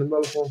part and the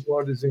mellophone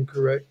part is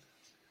incorrect.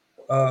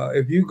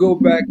 If you go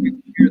back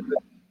and hear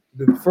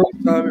the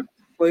first time it was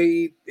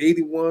played,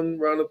 81,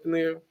 round up in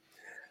there,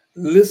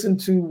 listen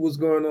to what's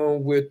going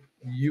on with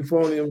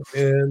euphonium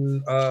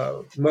and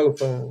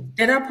mellophone.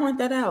 Did I point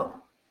that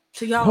out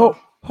to y'all?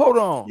 Hold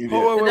on. You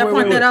did I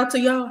point that out to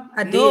y'all?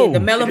 I No, did. The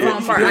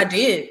mellophone part, I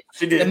did.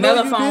 She did. The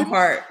mellophone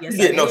part, yes, I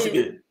did. No, she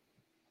did.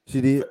 She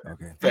did?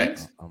 Okay.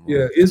 Facts.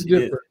 Yeah, it's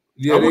different.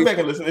 Yeah, I went back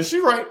and listened. Is she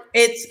right?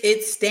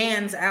 It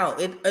stands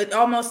out. It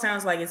almost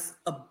sounds like it's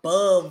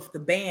above the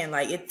band.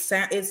 Like it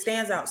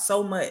stands out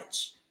so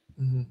much.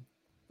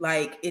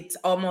 Like it's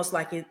almost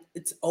like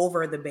it's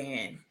over the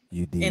band.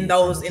 You did in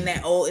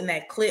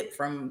that clip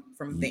from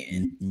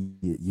then.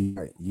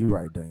 You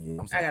right,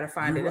 Danielle. I gotta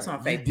find it. It's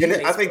on Facebook.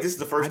 And I think this is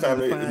the first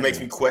time it makes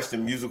me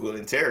question musical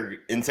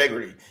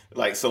integrity.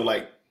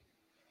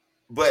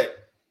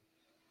 But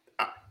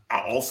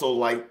I also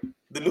like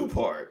the new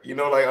part. I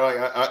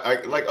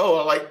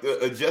like the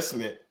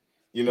adjustment.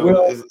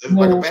 It's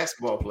like a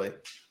basketball play.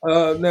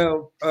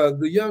 Now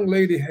the young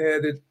lady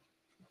had it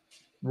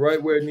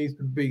right where it needs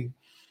to be.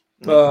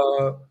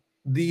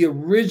 The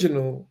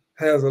original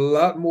has a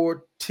lot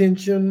more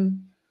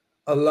tension,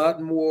 a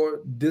lot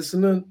more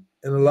dissonant,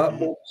 and a lot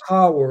more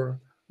power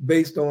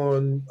based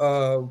on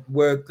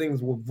where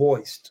things were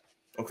voiced.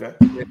 Okay.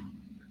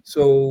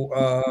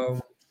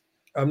 So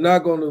I'm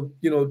not going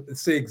to,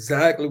 say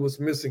exactly what's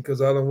missing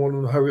because I don't want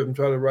to hurry up and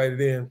try to write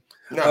it in.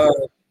 No.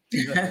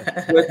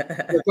 But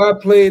if I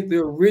played the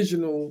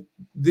original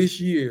this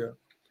year,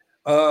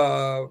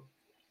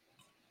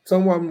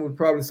 someone would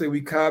probably say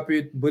we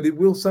copied, but it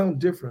will sound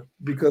different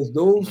because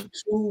those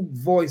two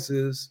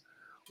voices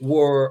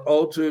were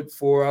altered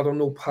for, I don't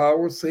know,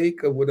 power's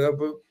sake or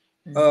whatever.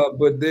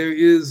 But there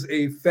is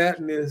a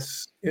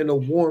fatness and a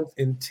warmth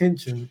and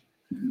tension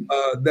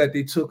that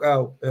they took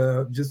out.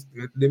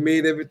 They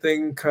made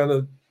everything kind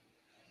of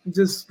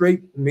just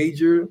straight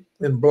major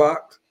and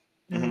blocked.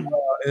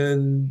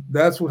 And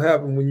that's what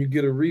happened when you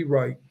get a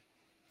rewrite.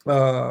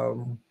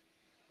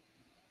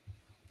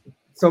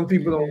 Some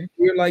people don't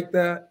hear like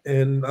that,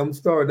 and I'm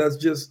sorry. That's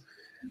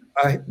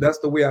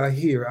the way I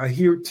hear. I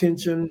hear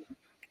tension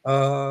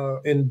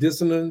and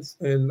dissonance,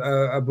 and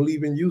I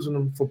believe in using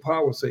them for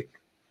power's sake.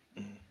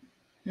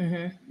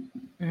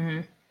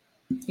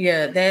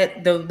 Yeah,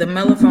 that the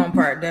mellophone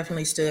part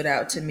definitely stood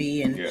out to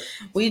me, and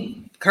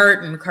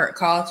Carlton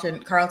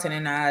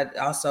and I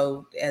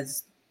also,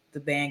 as the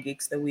band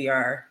geeks that we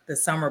are, the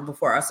summer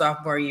before our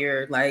sophomore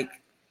year, like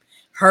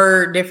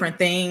heard different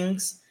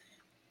things.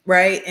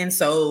 Right. And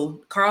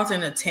so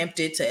Carlton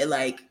attempted to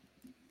like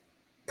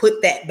put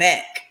that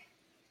back,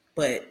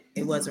 but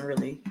it wasn't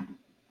really,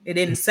 it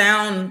didn't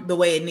sound the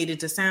way it needed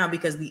to sound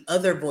because the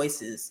other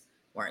voices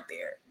weren't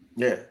there.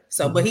 Yeah.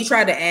 So, but he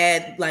tried to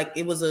add, like,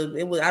 it was,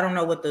 I don't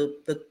know what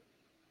the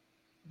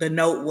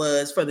note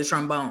was for the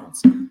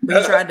trombones,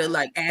 but he tried to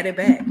like add it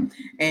back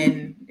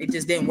and it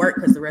just didn't work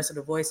because the rest of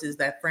the voices,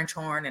 that French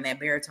horn and that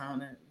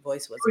baritone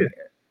voice wasn't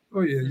there.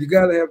 Oh yeah. You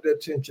got to have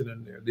that tension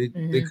in there.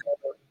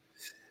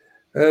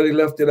 They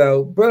left it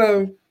out,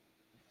 but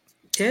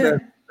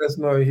that's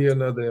not here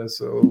nor there.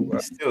 So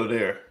it's still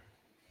there.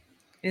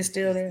 It's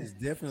still there. It's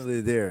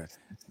definitely there.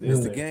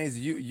 Mr. Gaines,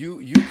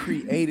 you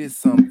created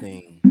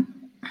something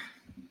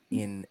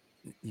in,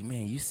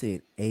 man, you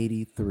said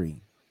 83.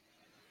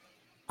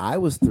 I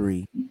was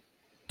 3.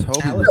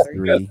 Toby was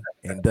 3,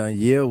 and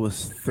Danielle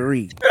was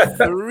 3.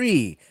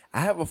 I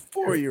have a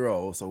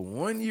 4-year-old, so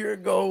 1 year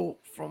ago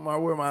from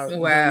where my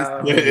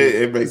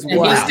it makes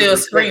and he's still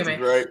screaming,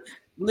 right?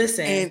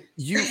 Listen, and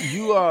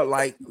you're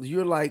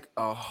like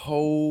a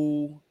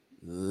whole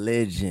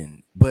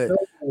legend, but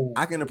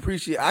I can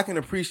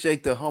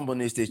appreciate the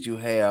humbleness that you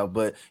have,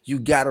 but you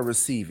gotta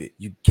receive it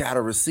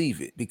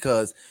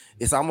because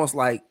it's almost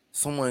like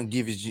someone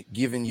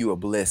giving you a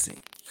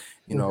blessing.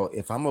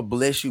 If I'm gonna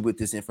bless you with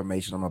this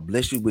information, I'm gonna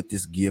bless you with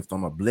this gift,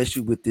 I'm gonna bless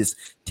you with this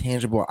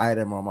tangible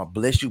item, I'm gonna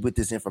bless you with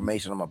this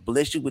information, I'm gonna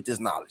bless you with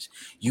this knowledge.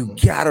 You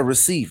gotta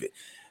receive it.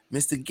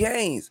 Mr.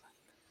 Gaines,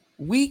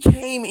 we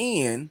came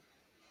in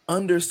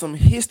under some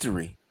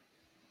history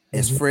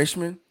as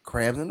freshmen,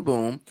 Crabs in the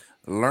Boom,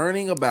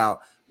 learning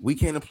about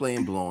Weekend of Play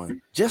and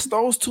Blowing, just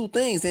those two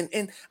things.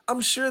 And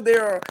I'm sure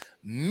there are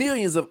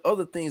millions of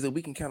other things that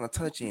we can kind of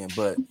touch in,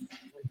 but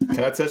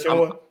can I touch on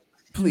one?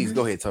 Please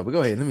go ahead, Toby.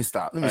 Go ahead. Let me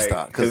stop. Let me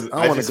stop because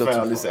I want to go.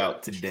 Found this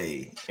out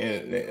today,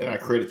 and I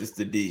credit this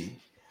to D.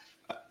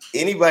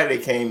 Anybody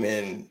that came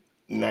in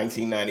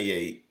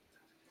 1998,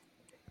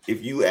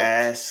 if you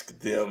ask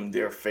them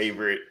their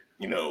favorite,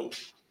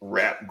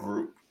 rap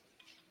group,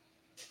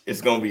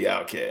 it's gonna be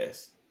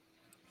Outkast.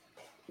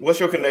 What's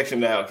your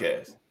connection to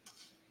Outkast?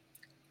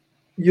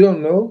 You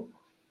don't know?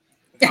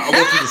 I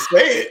want you to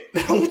say it.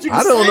 I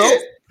don't know.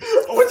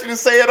 I want you to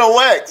say it on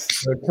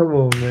wax. Come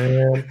on,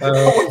 man. I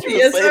want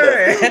you to say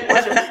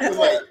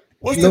that.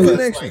 What's the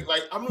connection?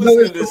 Like I'm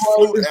listening to this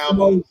Snoop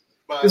album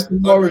by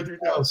Andre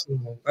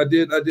 3000. I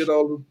did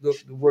all the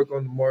work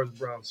on the Morris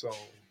Brown song.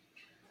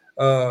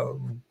 I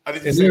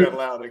didn't say that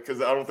louder because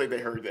I don't think they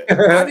heard that.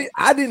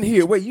 I didn't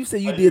hear. Wait, you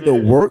said you did the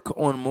work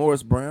on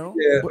Morris Brown?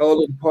 Yeah,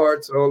 all of the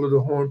parts, all of the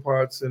horn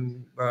parts,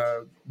 and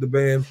the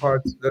band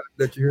parts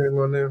that you're hearing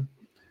on there.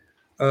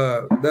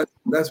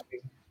 That's me.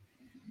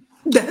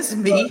 That's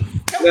me.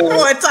 Come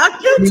on,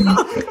 talk your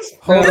talk.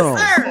 Hold on.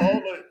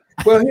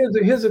 Well,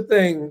 here's the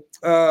thing.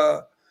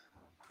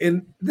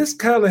 And this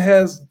kind of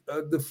has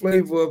the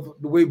flavor of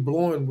the way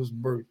Blowing was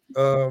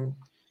birthed.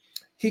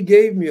 He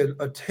gave me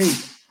a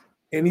tape,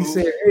 and he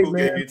said, "Hey, who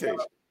man, gave you tape?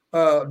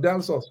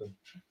 Dallas Austin."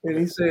 And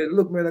he said,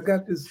 "Look, man, I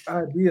got this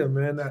idea,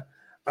 man. I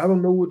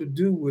don't know what to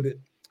do with it."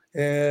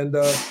 And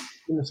let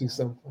me see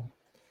something.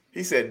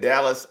 He said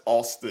Dallas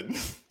Austin.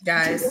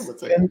 Guys.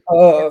 And,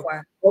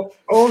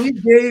 all he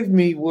gave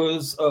me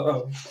was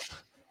the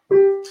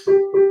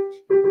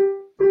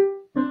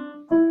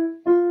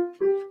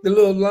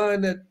little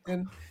line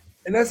and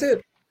that's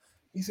it.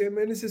 He said,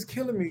 "Man, this is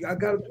killing me. I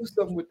got to do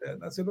something with that."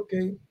 And I said,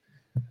 "Okay."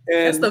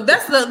 And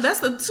that's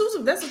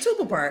the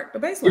tuba part, the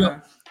bass line.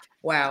 Yeah.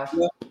 Wow.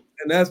 Yeah.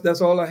 And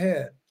that's all I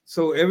had.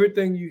 So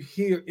everything you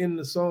hear in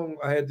the song,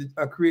 I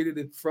created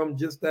it from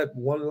just that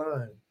one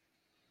line.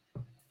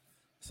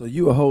 So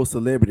you a whole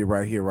celebrity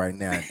right here, right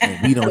now,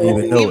 and we don't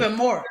even know even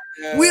more.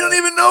 We don't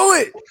even know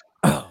it.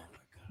 Oh.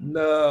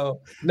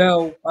 No.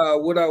 Now,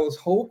 what I was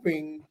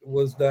hoping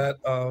was that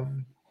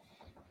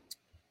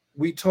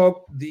we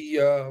talked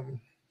the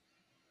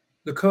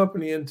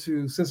company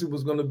into, since it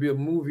was going to be a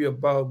movie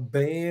about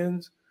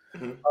bands.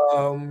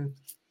 Mm-hmm.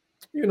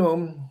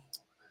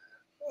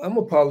 I'm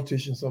a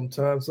politician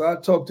sometimes, so I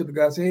talk to the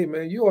guy, say, "Hey,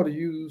 man, you ought to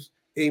use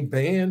a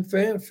band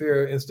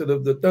fanfare instead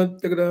of the dun,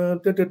 dun,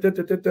 dun, dun, dun, dun,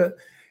 dun, dun, dun."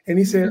 And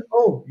he said,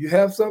 "Oh, you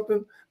have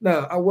something?"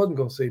 Now, I wasn't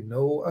going to say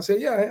no. I said,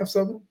 "Yeah, I have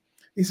something."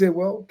 He said,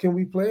 "Well, can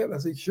we play it?" I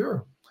said,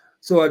 "Sure."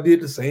 So I did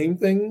the same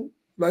thing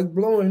like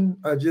Blowing.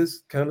 I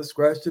just kind of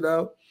scratched it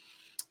out.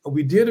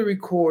 We did a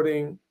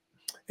recording,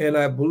 and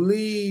I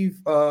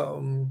believe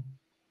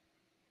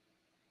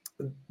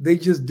they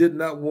just did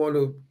not want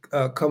to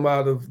come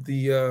out of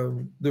the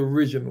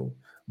original.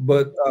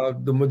 But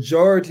the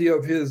majority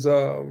of his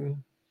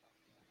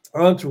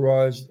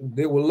entourage,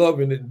 they were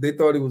loving it. They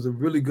thought it was a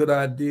really good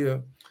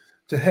idea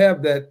to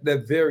have that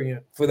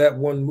variant for that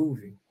one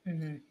movie.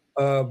 Mm-hmm.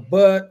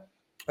 But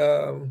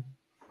that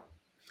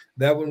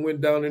one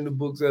went down in the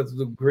books as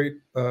the great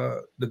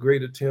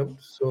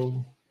attempt.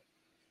 So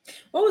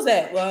what was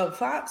that?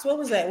 Fox? What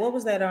was that?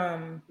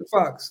 The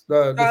Fox.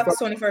 The Fox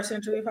 21st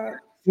Century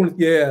Fox?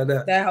 Yeah,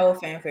 that whole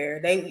fanfare.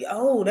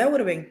 That would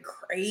have been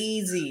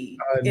crazy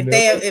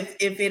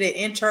if it had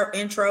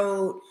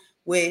intro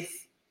with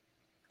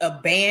a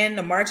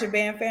marching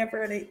band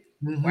fanfare.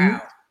 Mm-hmm.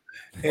 Wow.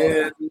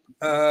 And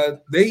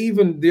they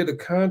even did a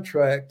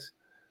contract,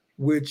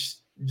 which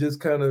just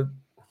kind of,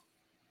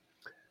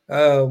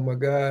 oh my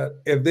God,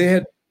 if they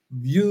had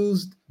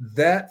used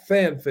that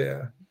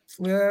fanfare,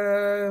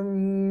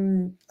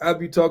 I'd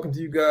be talking to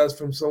you guys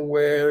from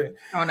somewhere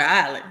on the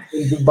island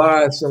in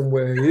Dubai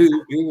somewhere. It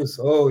was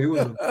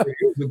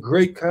a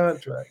great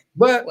contract,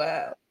 but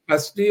wow. I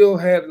still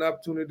had an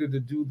opportunity to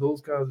do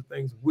those kinds of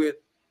things with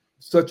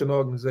such an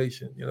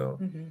organization,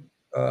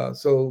 Mm-hmm.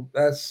 So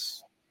that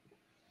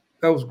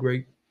was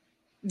great.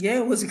 Yeah,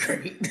 it was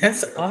great.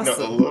 That's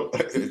awesome.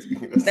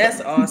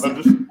 That's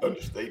awesome.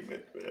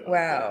 Understatement, man.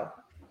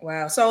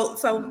 Wow. So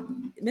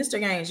Mr.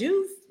 Gaines,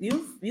 you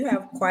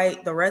have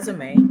quite the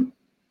resume.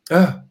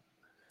 Oh,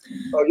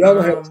 y'all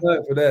don't have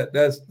time for that.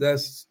 That's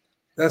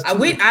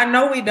I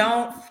know we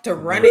don't to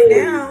run it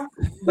down,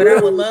 but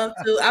I would love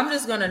to. I'm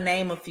just gonna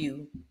name a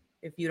few,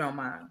 if you don't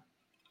mind.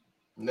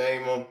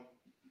 Name them.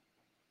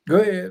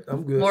 Go ahead.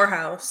 I'm good.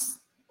 Morehouse,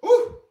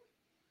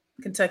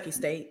 Kentucky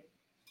State,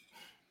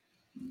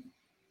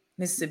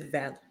 Mississippi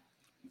Valley.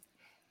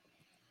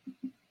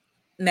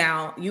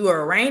 Now you were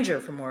a ranger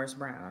for Morris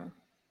Brown,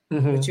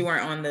 mm-hmm. but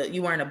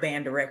you weren't a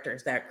band director.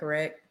 Is that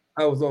correct?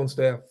 I was on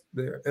staff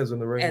there as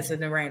an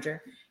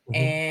arranger. Mm-hmm.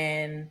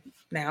 And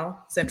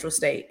now Central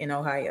State in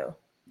Ohio.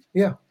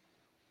 Yeah.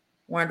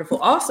 Wonderful.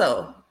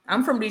 Also,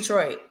 I'm from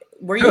Detroit.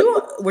 Were you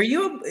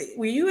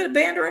a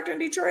band director in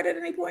Detroit at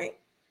any point?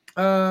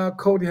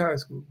 Cody High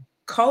School.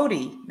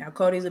 Cody. Now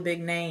Cody's a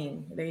big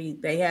name.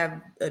 They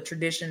have a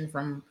tradition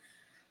from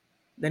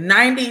the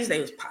 90s.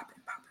 They was popping.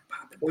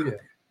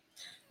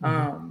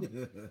 Oh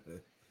yeah.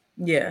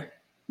 Yeah.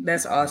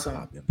 That's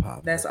awesome.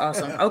 Poppin'. That's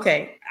awesome.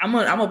 Okay, I'm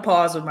gonna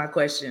pause with my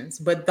questions,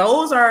 but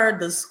those are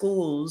the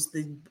schools,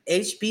 the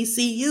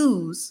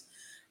HBCUs.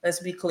 Let's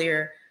be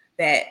clear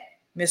that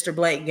Mr.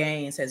 Blake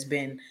Gaines has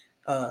been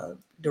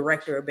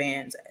director of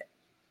bands at.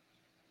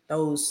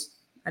 Those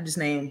I just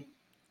named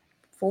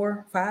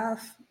 4, 5.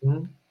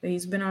 Mhm. That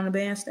he's been on the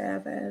band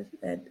staff at.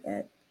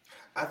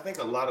 I think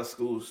a lot of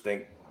schools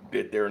think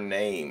that their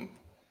name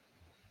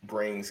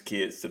brings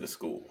kids to the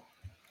school,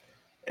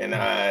 and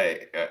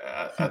I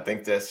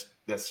think that's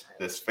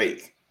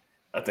fake.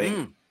 I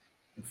think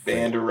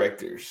band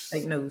directors.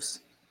 Fake news.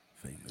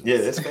 Yeah,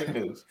 that's fake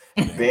news.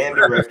 Band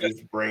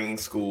directors bring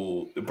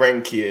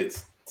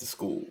kids to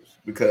schools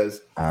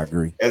because I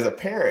agree. as a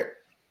parent,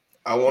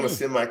 I want to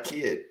send my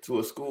kid to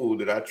a school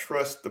that I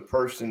trust the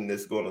person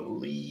that's going to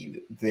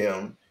lead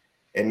them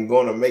and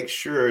going to make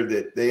sure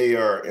that they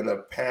are in a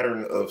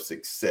pattern of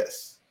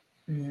success.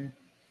 Mm-hmm.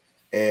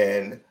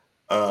 And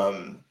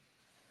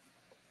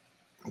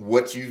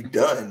what you've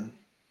done,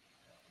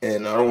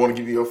 and I don't want to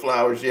give you your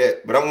flowers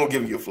yet, but I'm going to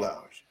give you your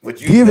flowers.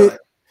 What you've done,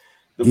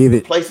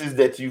 the places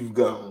that you've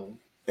gone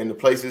and the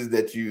places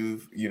that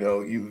you've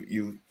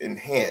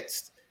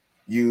enhanced,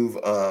 you've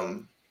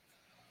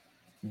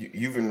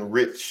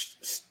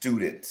enriched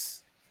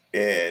students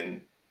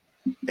and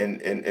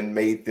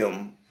made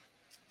them,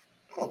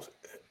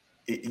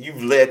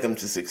 you've led them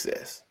to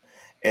success.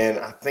 And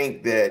I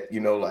think that,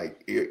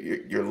 like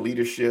your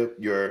leadership,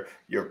 your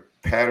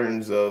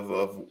patterns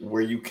of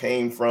where you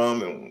came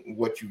from and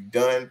what you've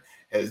done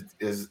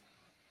has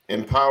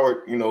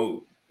empowered,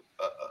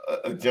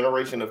 a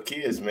generation of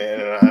kids, man.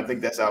 And I think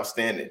that's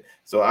outstanding.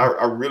 So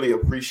I really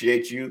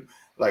appreciate you,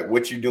 like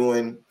what you've done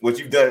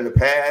in the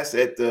past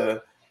at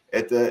the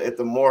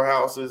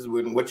Morehouses,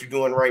 with what you're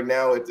doing right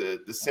now at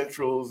the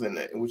Centrals, and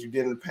what you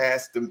did in the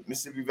past, the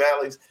Mississippi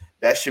Valleys.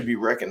 That should be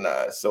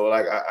recognized. So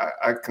like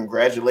I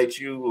congratulate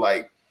you.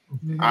 Like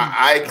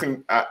I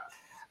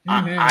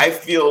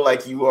feel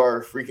like you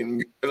are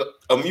freaking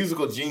a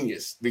musical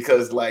genius,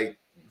 because like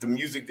the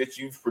music that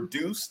you've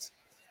produced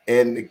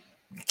and the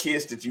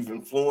kids that you've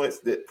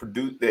influenced that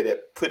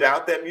put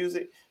out that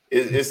music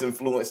it's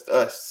influenced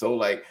us. So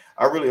like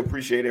I really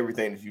appreciate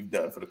everything that you've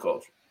done for the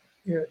culture.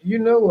 Yeah,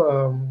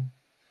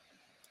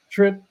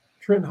 Trent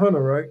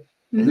Hunter, right?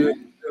 Mm-hmm. The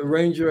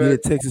arranger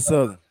at Texas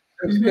Southern.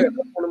 Yeah,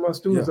 one of my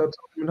students. I taught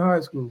him in high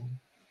school.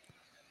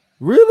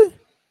 Really?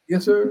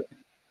 Yes, sir.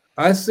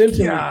 I sent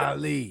him.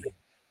 Golly.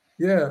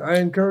 Yeah, I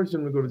encouraged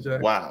him to go to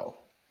Jackson. Wow.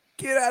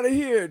 Get out of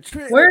here,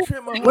 Trent. Where's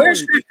Trent Trent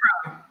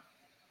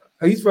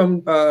from? He's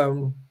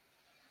from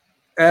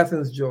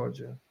Athens,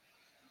 Georgia.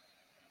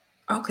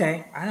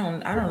 Okay, I don't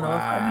know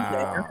if I knew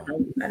that.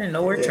 I didn't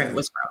know where Trent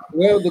was from.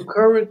 Well,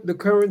 the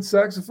current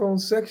saxophone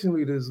section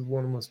leader is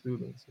one of my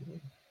students.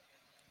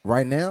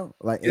 Right now,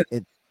 like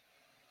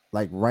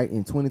right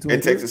in 2020.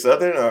 In Texas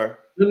Southern, or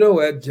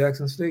no, at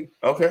Jackson State.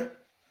 Okay,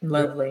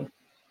 lovely.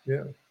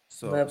 Yeah.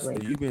 So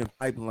you've been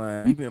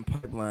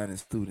pipelining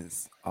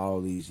students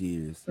all these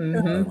years.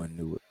 Mm-hmm.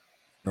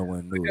 No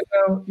one knew it.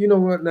 Now, you know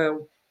what? Now,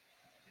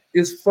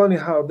 it's funny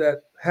how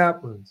that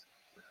happens.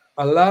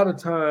 A lot of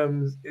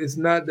times, it's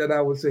not that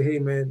I would say, "Hey,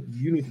 man,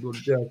 you need to go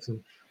to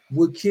Jackson."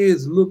 What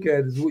kids look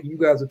at is what you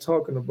guys are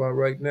talking about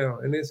right now,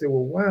 and they say,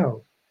 "Well,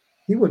 wow,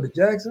 he went to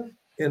Jackson."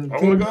 And I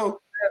want to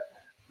go.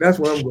 That's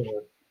where I'm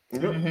going.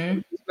 Mm-hmm.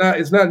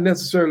 It's not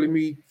necessarily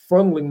me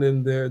funneling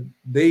them there.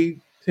 They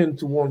tend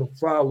to want to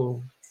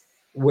follow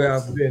where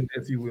I've been,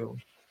 if you will.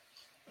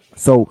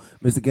 So,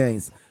 Mr.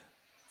 Gaines,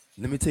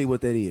 let me tell you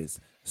what that is.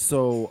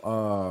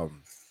 So,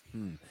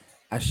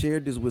 I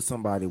shared this with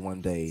somebody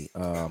one day.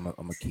 I'm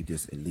gonna keep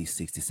this at least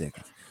 60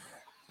 seconds.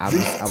 I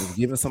was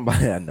giving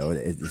somebody. I know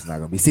it's not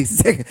gonna be 60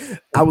 seconds.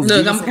 I'm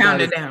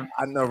counting down.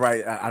 I know,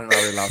 right? I don't know.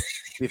 I already lost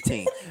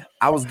 15.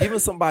 I was giving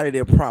somebody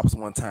their props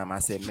one time. I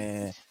said,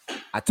 man,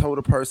 I told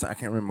a person, I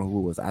can't remember who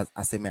it was.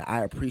 I said, man,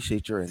 I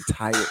appreciate your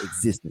entire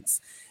existence.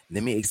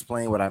 Let me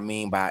explain what I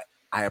mean by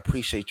I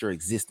appreciate your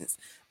existence.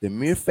 The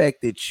mere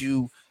fact that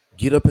you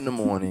get up in the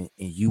morning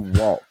and you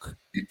walk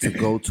to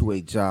go to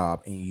a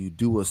job and you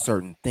do a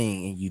certain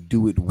thing and you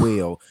do it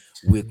well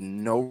with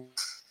no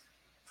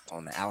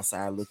on the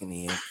outside looking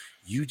in,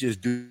 you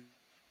just do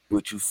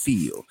what you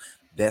feel.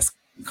 That's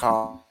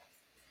called.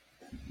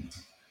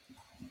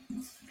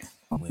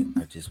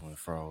 I just went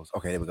froze.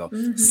 Okay, there we go.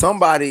 Mm-hmm.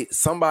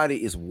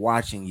 Somebody is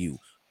watching you,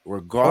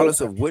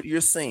 regardless of what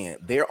you're saying.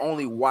 They're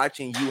only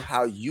watching you,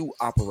 how you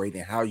operate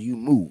and how you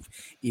move.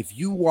 If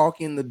you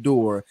walk in the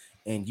door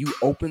and you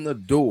open the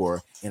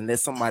door and let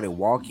somebody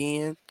walk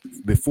in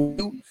before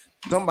you,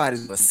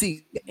 somebody's gonna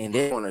see it and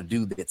they're gonna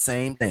do that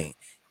same thing.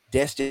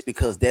 That's just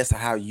because that's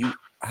how you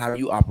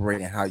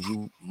operate and how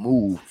you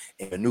move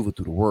and maneuver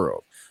through the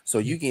world. So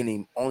you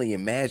can only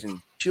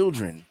imagine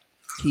children,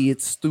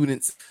 kids,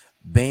 students,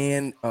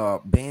 band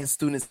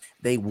students,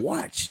 they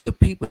watch the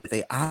people that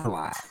they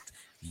idolize.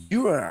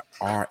 You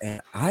are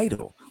an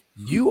idol.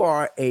 You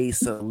are a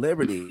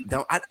celebrity.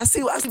 I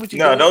see what you're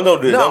No, doing.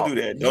 don't do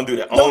that. Don't do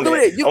that. Don't do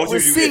that.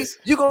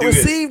 You're gonna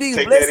receive these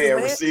Take blessings, that in,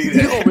 man. receive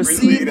You're that. gonna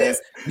receive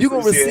this. You're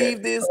gonna Receive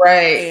receive this.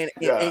 Right.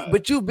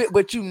 But you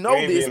know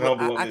ain't this. being But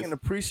humble I on can this.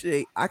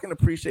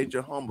 appreciate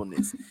your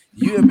humbleness.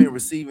 You have been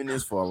receiving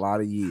this for a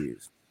lot of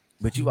years.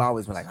 But you've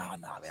always been like, oh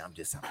no, man, I'm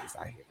just out here,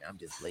 man. I'm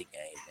just Blake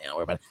Gaines, man. Don't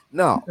worry about it.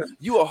 No,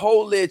 you a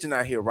whole legend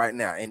out here right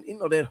now. And you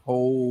know that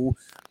whole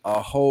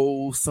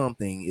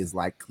something is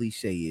like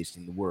cliche-ish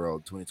in the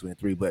world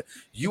 2023. But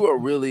you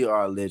really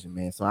are a legend,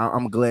 man. So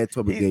I'm glad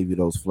Toby gave you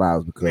those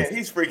flowers because man,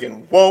 he's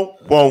freaking whoa.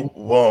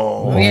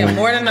 Yeah,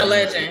 more than a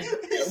legend.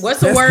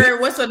 What's a word?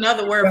 What's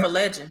another word for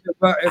legend?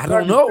 I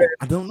don't know.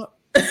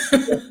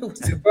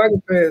 If I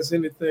can pass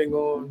anything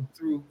on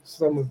through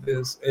some of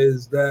this,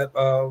 is that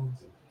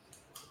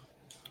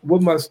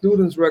what my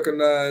students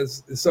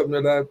recognize is something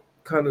that I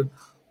kind of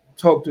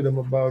talk to them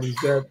about, is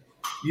that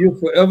you're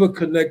forever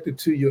connected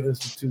to your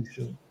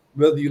institution,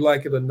 whether you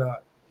like it or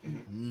not.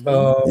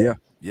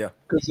 Yeah.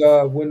 Because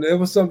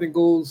whenever something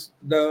goes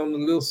down a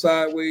little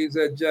sideways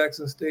at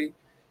Jackson State,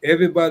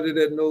 everybody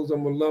that knows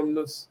I'm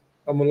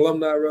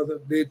alumni rather,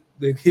 they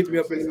hit me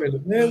up in a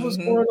minute. Man, what's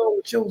going on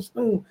with your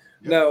student?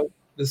 Now,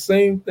 the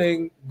same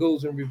thing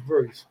goes in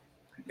reverse.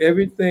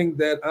 Everything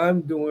that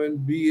I'm doing,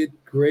 be it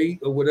great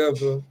or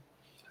whatever,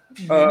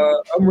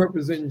 I'm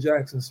representing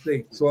Jackson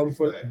State, so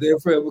they're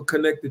forever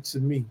connected to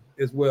me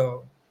as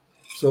well.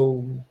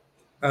 So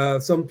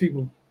some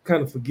people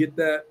kind of forget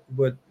that,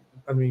 but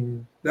I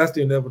mean that's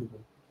the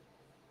inevitable.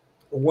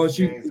 Once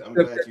James, you I'm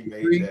glad you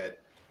made that.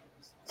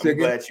 I'm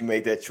glad you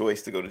made that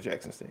choice to go to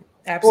Jackson State.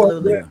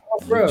 Absolutely.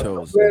 I'm glad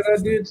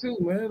I did too,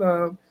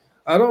 man.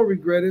 I don't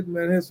regret it,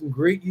 man. I had some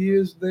great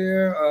years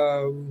there.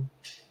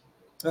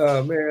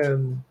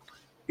 Man,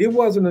 it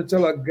wasn't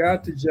until I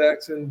got to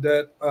Jackson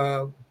that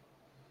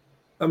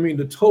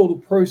the total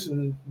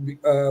person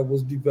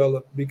was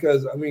developed,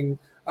 because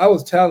I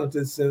was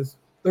talented since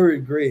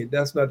third grade.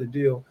 That's not the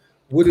deal.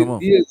 What it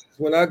is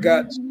when I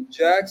got to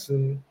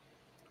Jackson,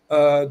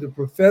 the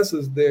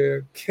professors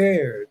there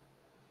cared.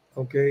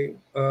 Okay.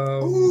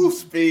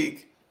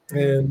 Speak.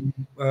 And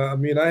I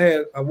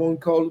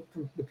won't call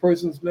the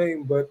person's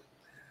name, but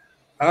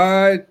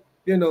I,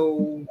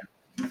 didn't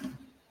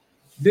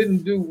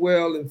do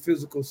well in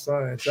physical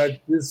science.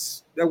 That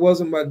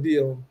wasn't my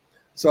deal.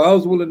 So I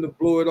was willing to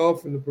blow it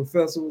off, and the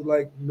professor was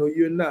like, "No,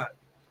 you're not.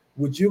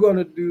 What you're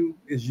gonna do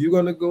is you're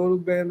gonna go to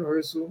band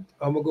rehearsal.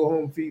 I'm gonna go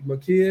home and feed my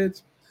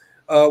kids.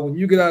 When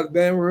you get out of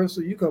band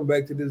rehearsal, you come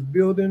back to this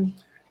building,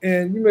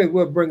 and you may as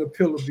well bring a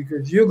pillow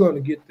because you're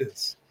gonna get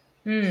this."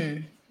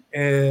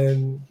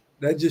 And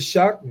that just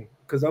shocked me,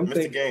 because I'm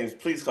thinking, Mr. Gaines,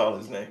 please call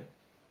his name.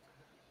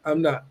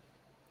 I'm not.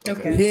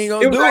 Okay. He ain't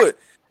gonna do it.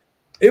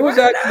 It was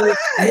actually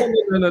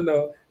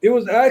no. It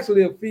was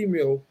actually a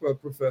female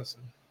professor.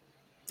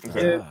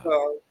 Okay. And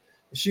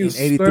she was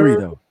in 83 stern.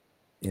 though.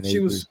 She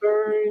was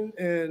stern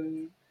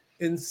and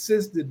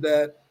insisted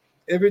that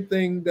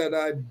everything that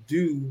I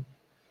do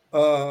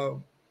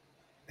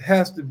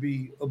has to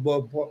be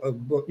above,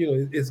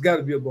 it's got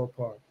to be above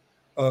par.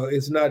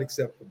 It's not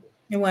acceptable.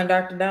 You want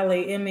Dr.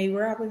 Dolly M.E.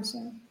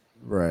 Robinson?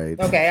 Right.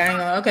 Okay, I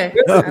know. Okay.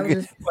 But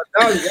Dolly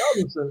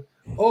Robinson,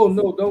 oh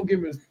no, don't get.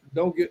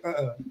 No. He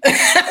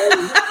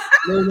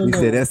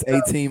said that's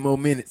 18 more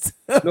minutes.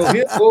 No,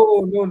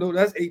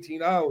 that's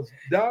 18 hours.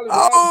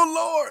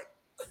 Lord.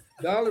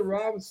 Dolly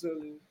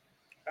Robinson,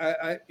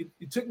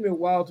 it took me a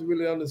while to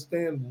really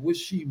understand what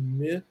she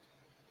meant.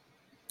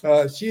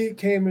 She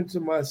came into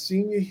my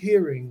senior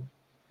hearing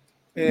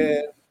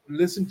and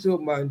listened to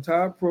my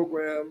entire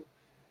program,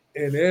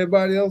 and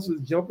everybody else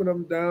was jumping up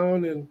and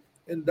down,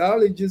 and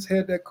Dolly just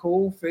had that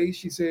cold face.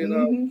 She said,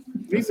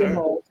 meet in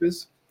my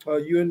office,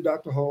 you and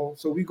Dr. Hall.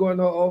 So we go in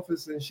her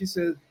office, and she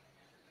said,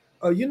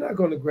 you're not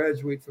going to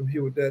graduate from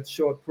here with that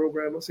short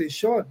program. I said,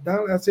 short?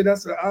 Dolly? I said,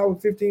 that's an hour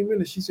and 15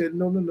 minutes. She said,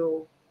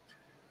 no.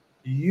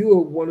 You are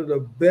one of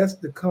the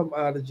best to come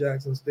out of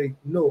Jackson State.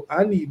 No,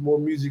 I need more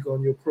music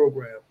on your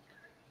program.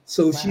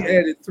 So she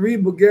added 3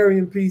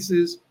 Bulgarian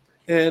pieces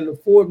and the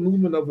fourth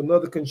movement of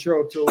another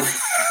concerto.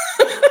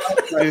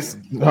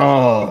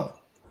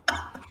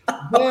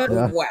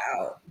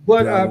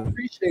 But I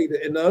appreciate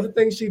it. And the other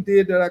thing she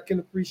did that I can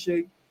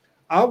appreciate,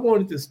 I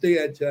wanted to stay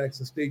at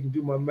Jackson State and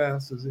do my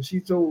master's. And she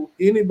told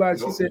anybody,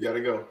 she said, you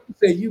gotta go. She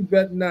said, you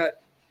better not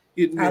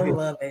admit I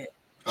love it.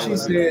 She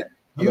said,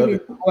 you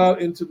need to go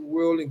out into the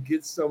world and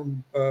get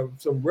some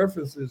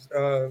references.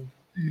 So,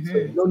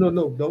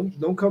 no,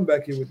 don't come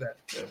back here with that.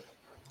 Yeah.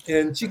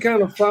 And she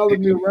kind of followed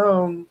me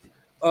around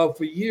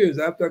for years.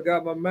 After I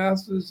got my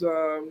master's,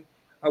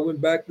 I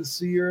went back to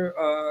see her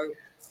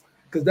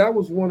because that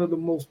was one of the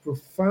most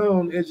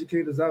profound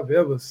educators I've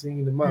ever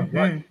seen in my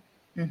life.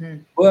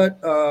 But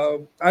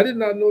I did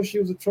not know she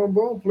was a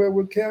trombone player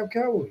with Cab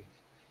Calloway.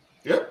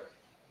 Yep.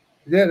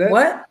 Yeah.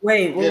 What?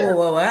 Wait.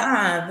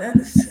 Whoa.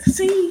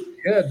 See.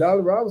 Yeah,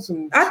 Dolly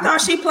Robinson. I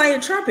thought she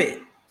played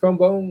trumpet.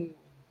 Trombone.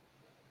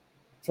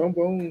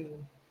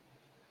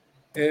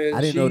 And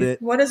I didn't know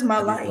that. What is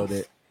my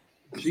life?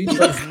 She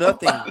knows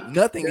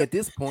nothing at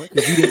this point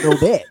because you didn't know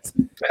that.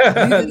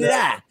 Neither did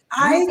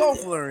I. We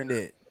both learned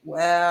it.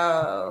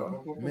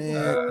 Wow.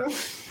 Man.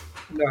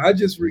 No, I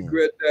just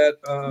regret that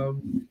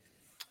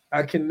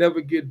I can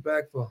never get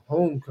back for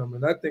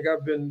homecoming. I think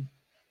I've been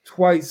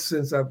twice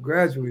since I've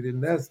graduated,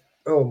 and that's,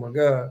 oh my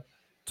God,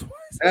 Twice.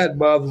 that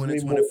bothers me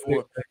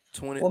more.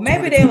 20, Well,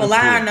 maybe they will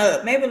line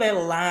up. Maybe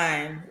they'll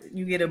line.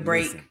 You get a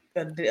break,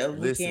 a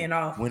weekend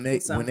off. When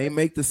they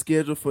make the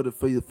schedule for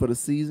the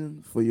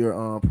season for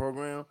your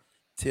program,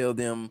 tell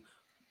them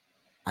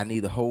I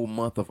need the whole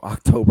month of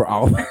October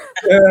off.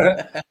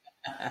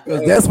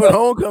 Because that's what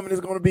homecoming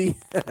is going to be.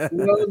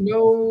 Well,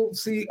 no,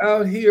 see,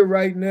 out here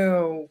right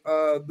now,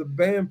 the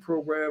band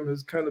program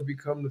has kind of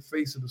become the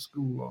face of the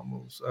school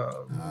almost.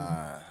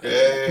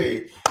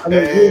 Hey,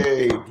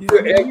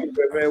 we're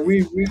excellent, man.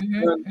 We've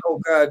done, oh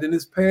God, in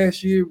this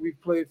past year, we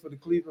played for the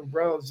Cleveland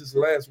Browns just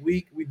last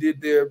week. We did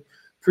their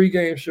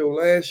pregame show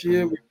last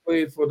year. We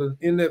played for the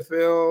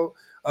NFL.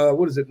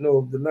 What is it?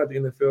 No, not the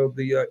NFL,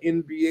 the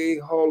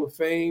NBA Hall of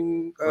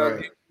Fame.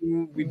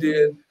 We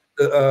did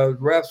the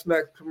Rap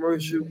Snack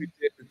commercial. We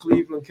did the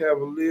Cleveland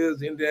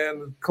Cavaliers,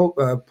 Indiana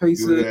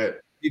Pacers,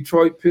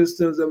 Detroit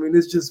Pistons. I mean,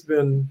 it's just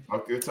been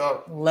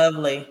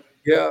lovely.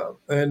 Yeah,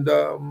 and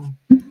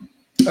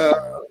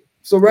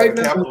so right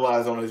now,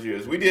 capitalize on those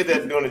years. We did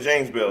that during the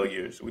James Bell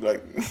years. We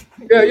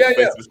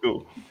yeah.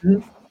 School.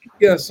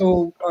 Yeah,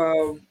 so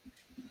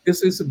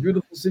it's a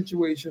beautiful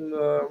situation.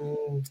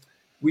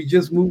 We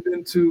just moved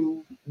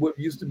into what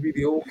used to be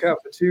the old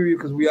cafeteria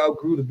because we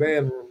outgrew the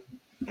band room.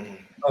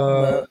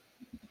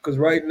 Because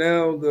right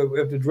now,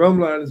 if the drum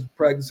line is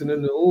practicing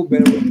in the old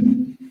band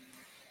room,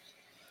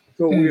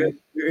 so we're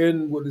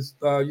in what is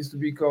used to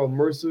be called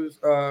Mercer's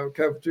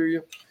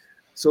cafeteria.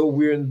 So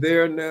we're in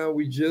there now.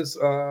 We just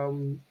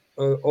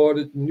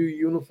ordered new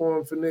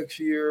uniform for next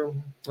year.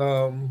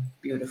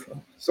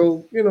 Beautiful.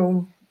 So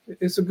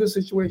it's a good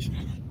situation.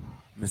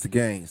 Mr.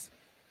 Gaines,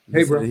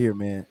 hey bro, here,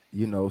 man.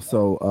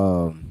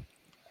 So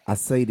I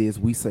say this,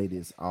 we say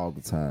this all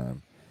the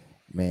time,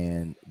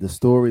 man. The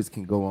stories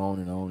can go on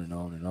and on and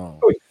on and on.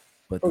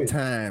 But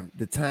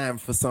the time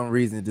for some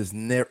reason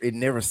it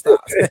never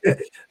stops.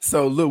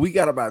 So look, we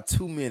got about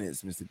 2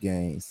 minutes, Mr.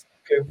 Gaines.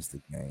 Okay. Mr.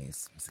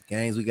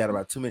 Gaines, we got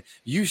about 2 minutes.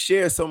 You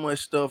share so much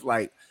stuff,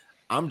 like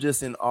I'm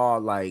just in awe,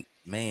 like,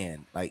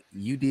 man, like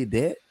you did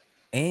that,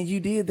 and you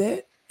did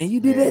that, and you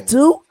did that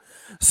too.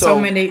 So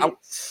many.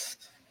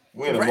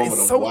 We're in a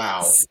moment of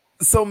wow.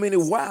 So many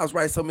wows,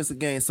 right? So, Mr.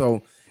 Gaines,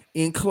 so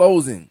in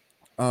closing,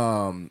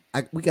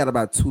 we got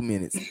about 2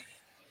 minutes.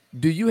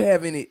 Do you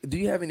have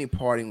any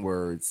parting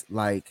words,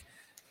 like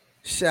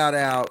shout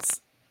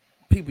outs,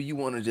 people you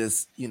want to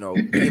just, give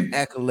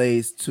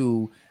accolades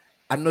to?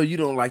 I know you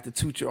don't like to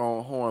toot your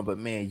own horn, but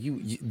man,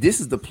 you this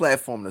is the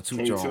platform to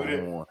toot your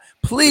own horn.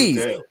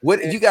 Please,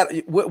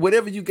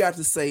 whatever you got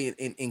to say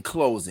in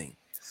closing,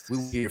 we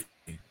will hear from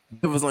you.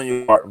 Give us on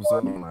your heart, what's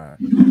on your mind.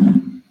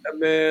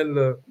 Man,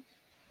 look,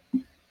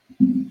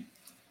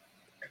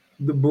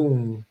 the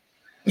boom.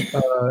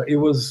 It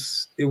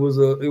was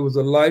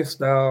a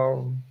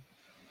lifestyle.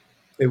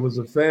 It was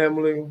a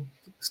family,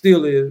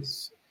 still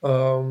is.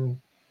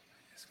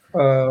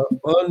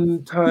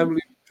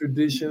 Untimely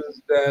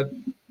traditions that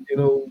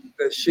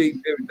that shape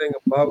everything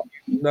about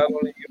you. Not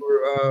only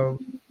your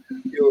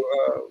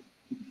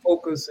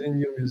focus and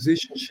your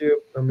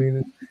musicianship. I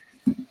mean,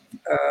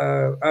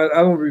 I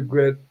don't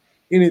regret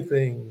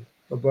anything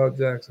about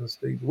Jackson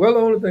State. Well, the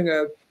only thing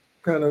I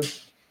kind of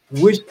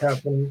wished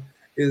happened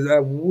is I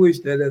wish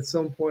that at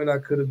some point I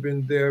could have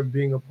been there,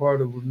 being a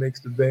part of what makes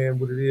the band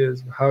what it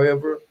is.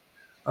 However,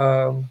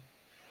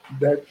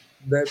 that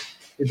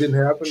it didn't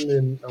happen,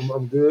 and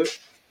I'm good.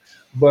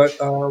 But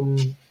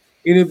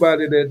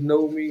anybody that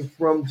know me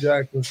from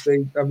Jackson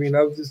State, I mean,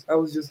 I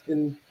was just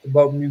in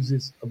about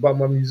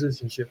my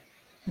musicianship.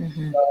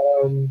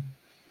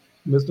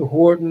 Mr.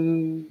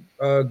 Horton,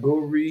 Go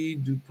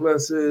Reed,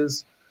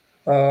 Duplessis,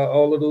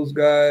 all of those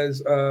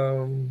guys.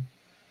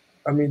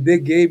 I mean, they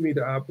gave me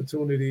the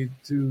opportunity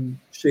to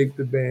shape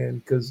the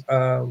band because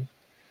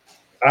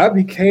I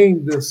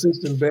became the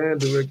assistant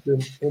band director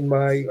in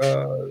my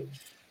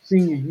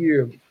senior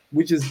year,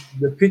 which is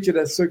the picture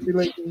that's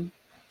circulating.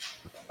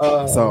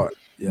 Sorry.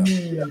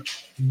 Yeah.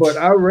 But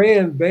I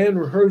ran band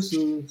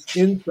rehearsals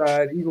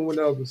inside, even when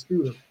I was a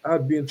student.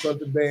 I'd be in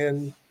front of the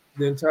band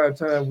the entire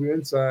time we were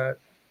inside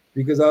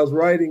because I was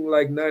writing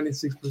like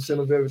 96%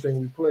 of everything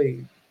we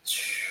played.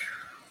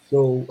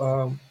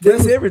 So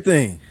that's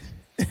everything.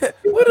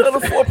 What the other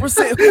 4%?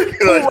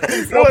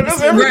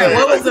 That's everything.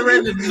 What was the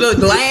rest?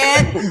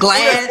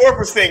 Glad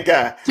 4%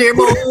 guy.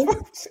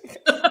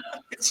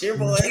 Cheer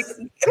boys.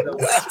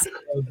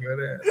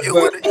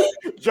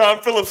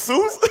 John Philip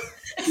Sousa.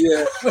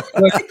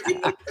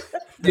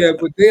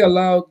 But they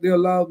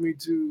allowed me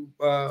to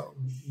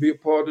be a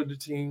part of the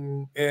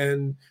team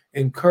and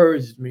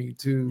encouraged me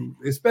to,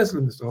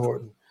 especially Mr.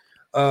 Horton,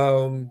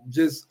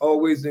 just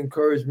always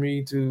encouraged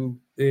me to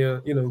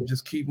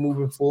just keep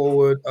moving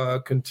forward,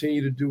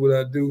 continue to do what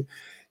I do.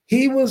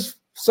 He was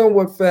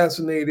somewhat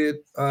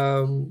fascinated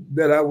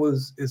that I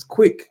was as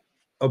quick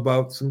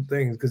about some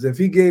things. Because if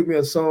he gave me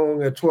a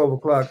song at 12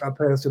 o'clock, I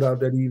passed it out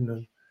that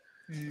evening.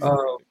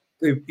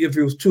 If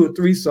it was 2 or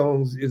 3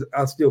 songs,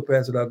 I still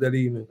pass it out that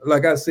evening.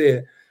 Like I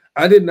said,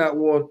 I did not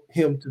want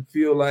him to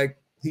feel like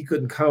he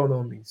couldn't count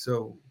on me.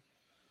 So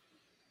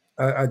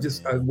I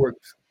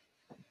worked.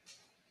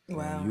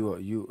 Wow.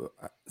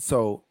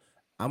 So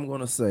I'm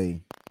gonna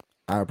say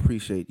I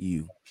appreciate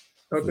you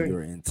for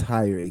your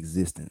entire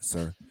existence,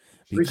 sir,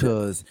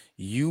 because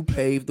you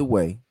paved the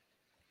way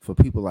for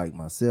people like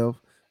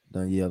myself,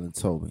 Danielle, and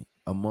Toby,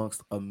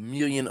 amongst a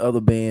million other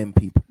band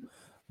people,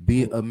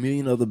 be a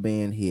million other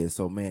band heads.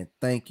 So, man,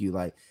 thank you.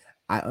 Like,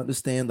 I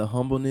understand the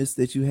humbleness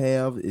that you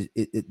have.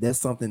 That's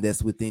something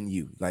that's within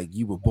you. Like,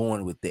 you were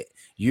born with that.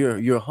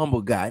 You're a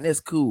humble guy, and that's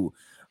cool.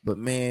 But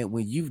man,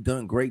 when you've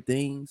done great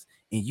things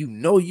and you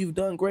know you've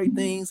done great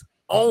things,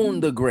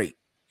 own the great.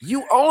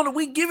 You own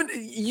it.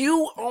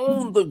 You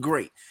own the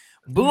great.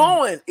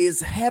 Blowing is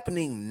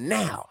happening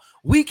now.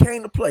 We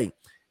came to play.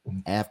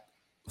 As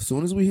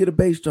soon as we hear the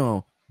bass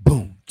drum,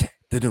 boom,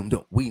 da-dum,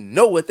 dum. We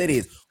know what that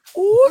is.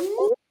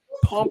 Ooh,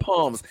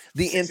 pom-poms,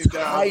 the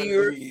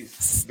entire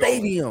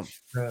stadium.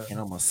 And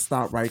I'm gonna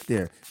stop right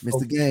there,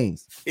 Mr.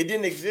 Gaines. It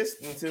didn't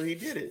exist until he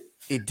did it.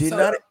 It did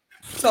not.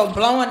 So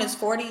Blowing is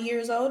 40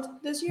 years old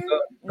this year?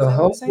 The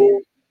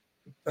humble,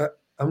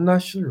 I'm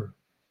not sure.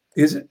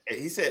 Is it?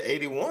 He said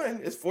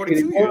 81. It's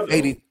 42 years old.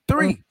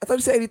 83. I thought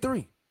you said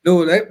 83.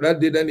 No, I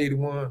did that in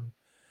 81.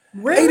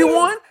 Really?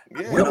 81?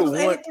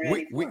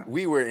 Yeah.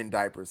 We were in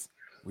diapers.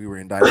 We were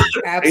in diapers.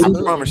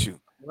 Absolutely. I promise you.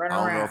 I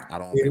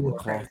don't know if they were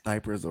cloth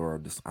diapers or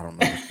just, I don't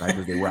know which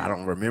diapers they were. I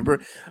don't remember.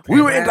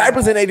 We were in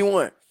diapers in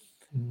 81.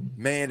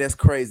 Man, that's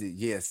crazy.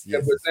 Yes.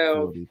 But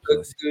now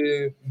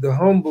the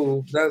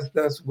humble,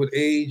 that's with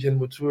age and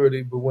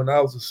maturity. But when I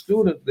was a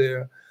student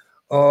there,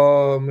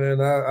 oh man,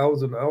 I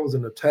was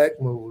in attack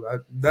mode.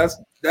 That's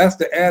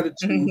the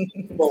attitude.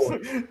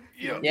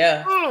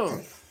 Yeah.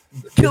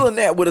 Killing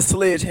that with a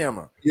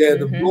sledgehammer. Yeah,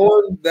 the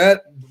blowing,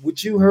 that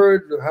what you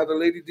heard, how the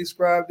lady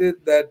described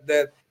it,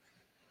 that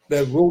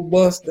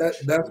robust,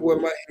 that's where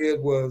my head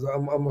was.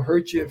 I'm gonna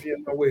hurt you if you're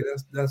in my way.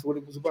 That's what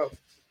it was about.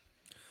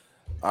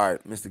 All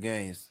right, Mr.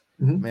 Gaines.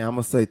 Man, I'm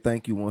gonna say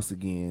thank you once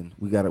again.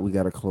 We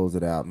gotta close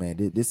it out,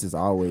 man. This is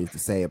always the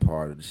sad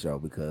part of the show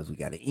because we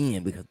gotta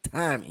end because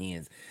time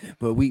ends.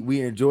 But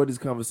we enjoyed this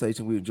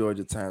conversation. We enjoyed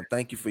your time.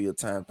 Thank you for your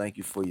time. Thank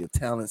you for your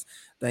talents.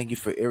 Thank you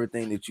for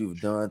everything that you've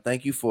done.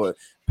 Thank you for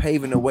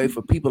paving the way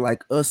for people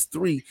like us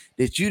three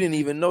that you didn't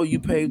even know you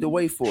paved the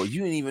way for.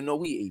 You didn't even know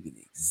we even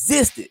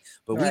existed.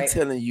 But we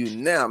telling you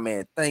now,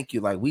 man, thank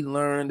you. Like we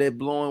learned that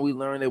blowing, we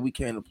learned that we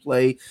came to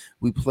play.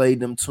 We played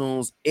them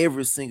tunes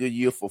every single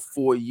year for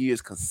 4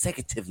 years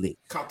consecutively.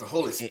 Caught the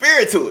Holy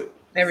Spirit to it.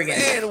 There we go.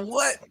 And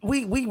what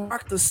we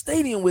rocked the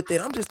stadium with it.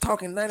 I'm just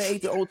talking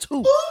 98 to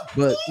 02,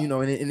 but you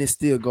know, and it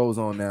still goes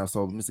on now.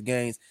 So, Mr.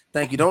 Gaines,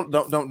 thank you. Don't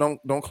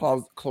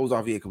close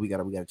off here because we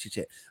gotta chit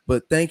chat.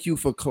 But thank you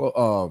for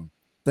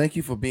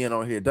being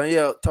on here,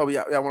 Danielle. Toby,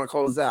 y'all want to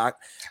close out?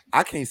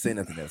 I can't say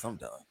nothing else. I'm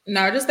done.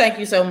 No, just thank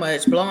you so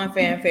much. Blowing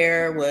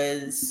Fanfare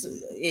was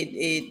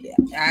it.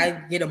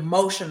 I get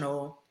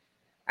emotional.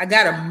 I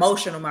got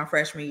emotional my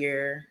freshman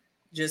year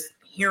just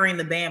hearing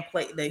the band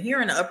play,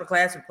 hearing the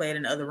upperclassmen play it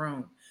in the other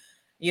room.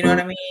 You know what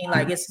I mean?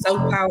 Like it's so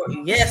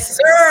powerful. Yes,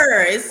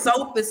 sir.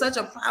 It's such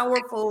a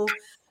powerful,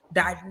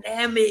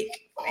 dynamic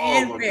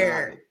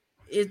fanfare.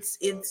 It's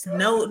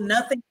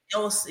nothing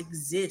else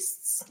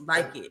exists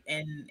like it.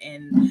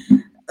 And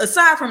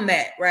aside from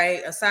that,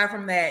 right? Aside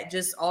from that,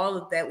 just all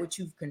of that what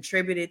you've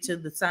contributed to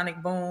the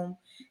Sonic Boom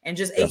and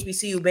just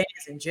HBCU bands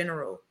in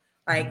general.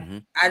 Like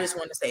I just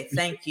want to say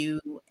thank you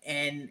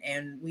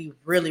and we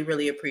really,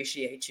 really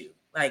appreciate you.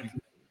 Like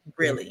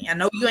really. I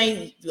know you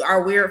ain't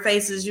our weird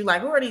faces. You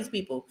like, who are these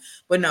people?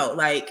 But no,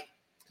 like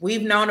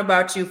we've known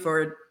about you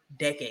for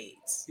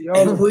decades.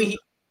 Y'all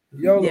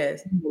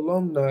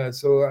alumni,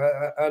 so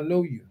I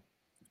know you.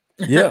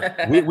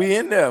 Yeah, we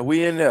in there.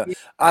 We in there.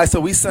 All right, so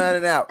we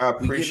signing out. I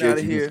appreciate out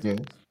of here.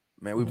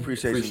 Man, we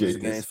appreciate you, Mr.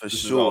 Gaines, for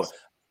sure. Awesome.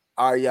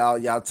 All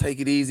right, y'all take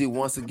it easy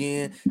once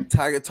again.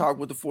 Tiger Talk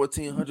with the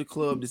 1400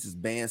 Club. This is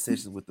Band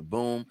Sessions with the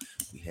Boom.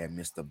 We have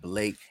Mr.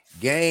 Blake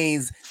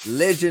Gaines,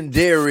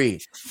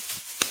 legendary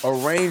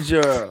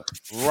arranger,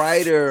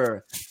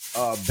 writer,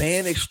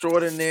 band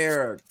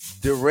extraordinaire,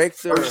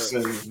 director,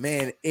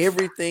 man,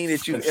 everything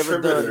that you've ever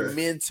done,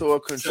 mentor,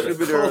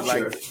 contributor,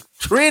 like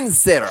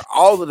trendsetter,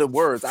 all of the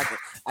words.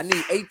 I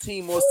need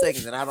 18 more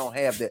seconds and I don't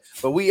have that.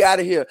 But we out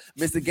of here.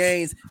 Mr.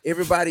 Gaines,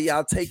 everybody,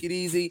 y'all take it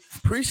easy.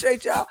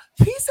 Appreciate y'all.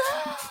 Peace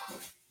out.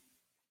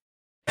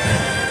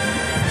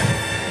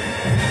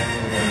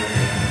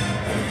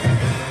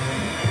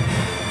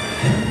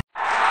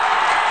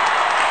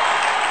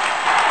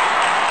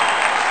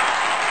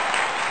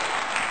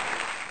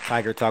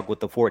 Tiger Talk with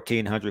the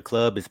 1400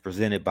 Club is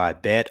presented by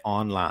Bet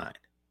Online.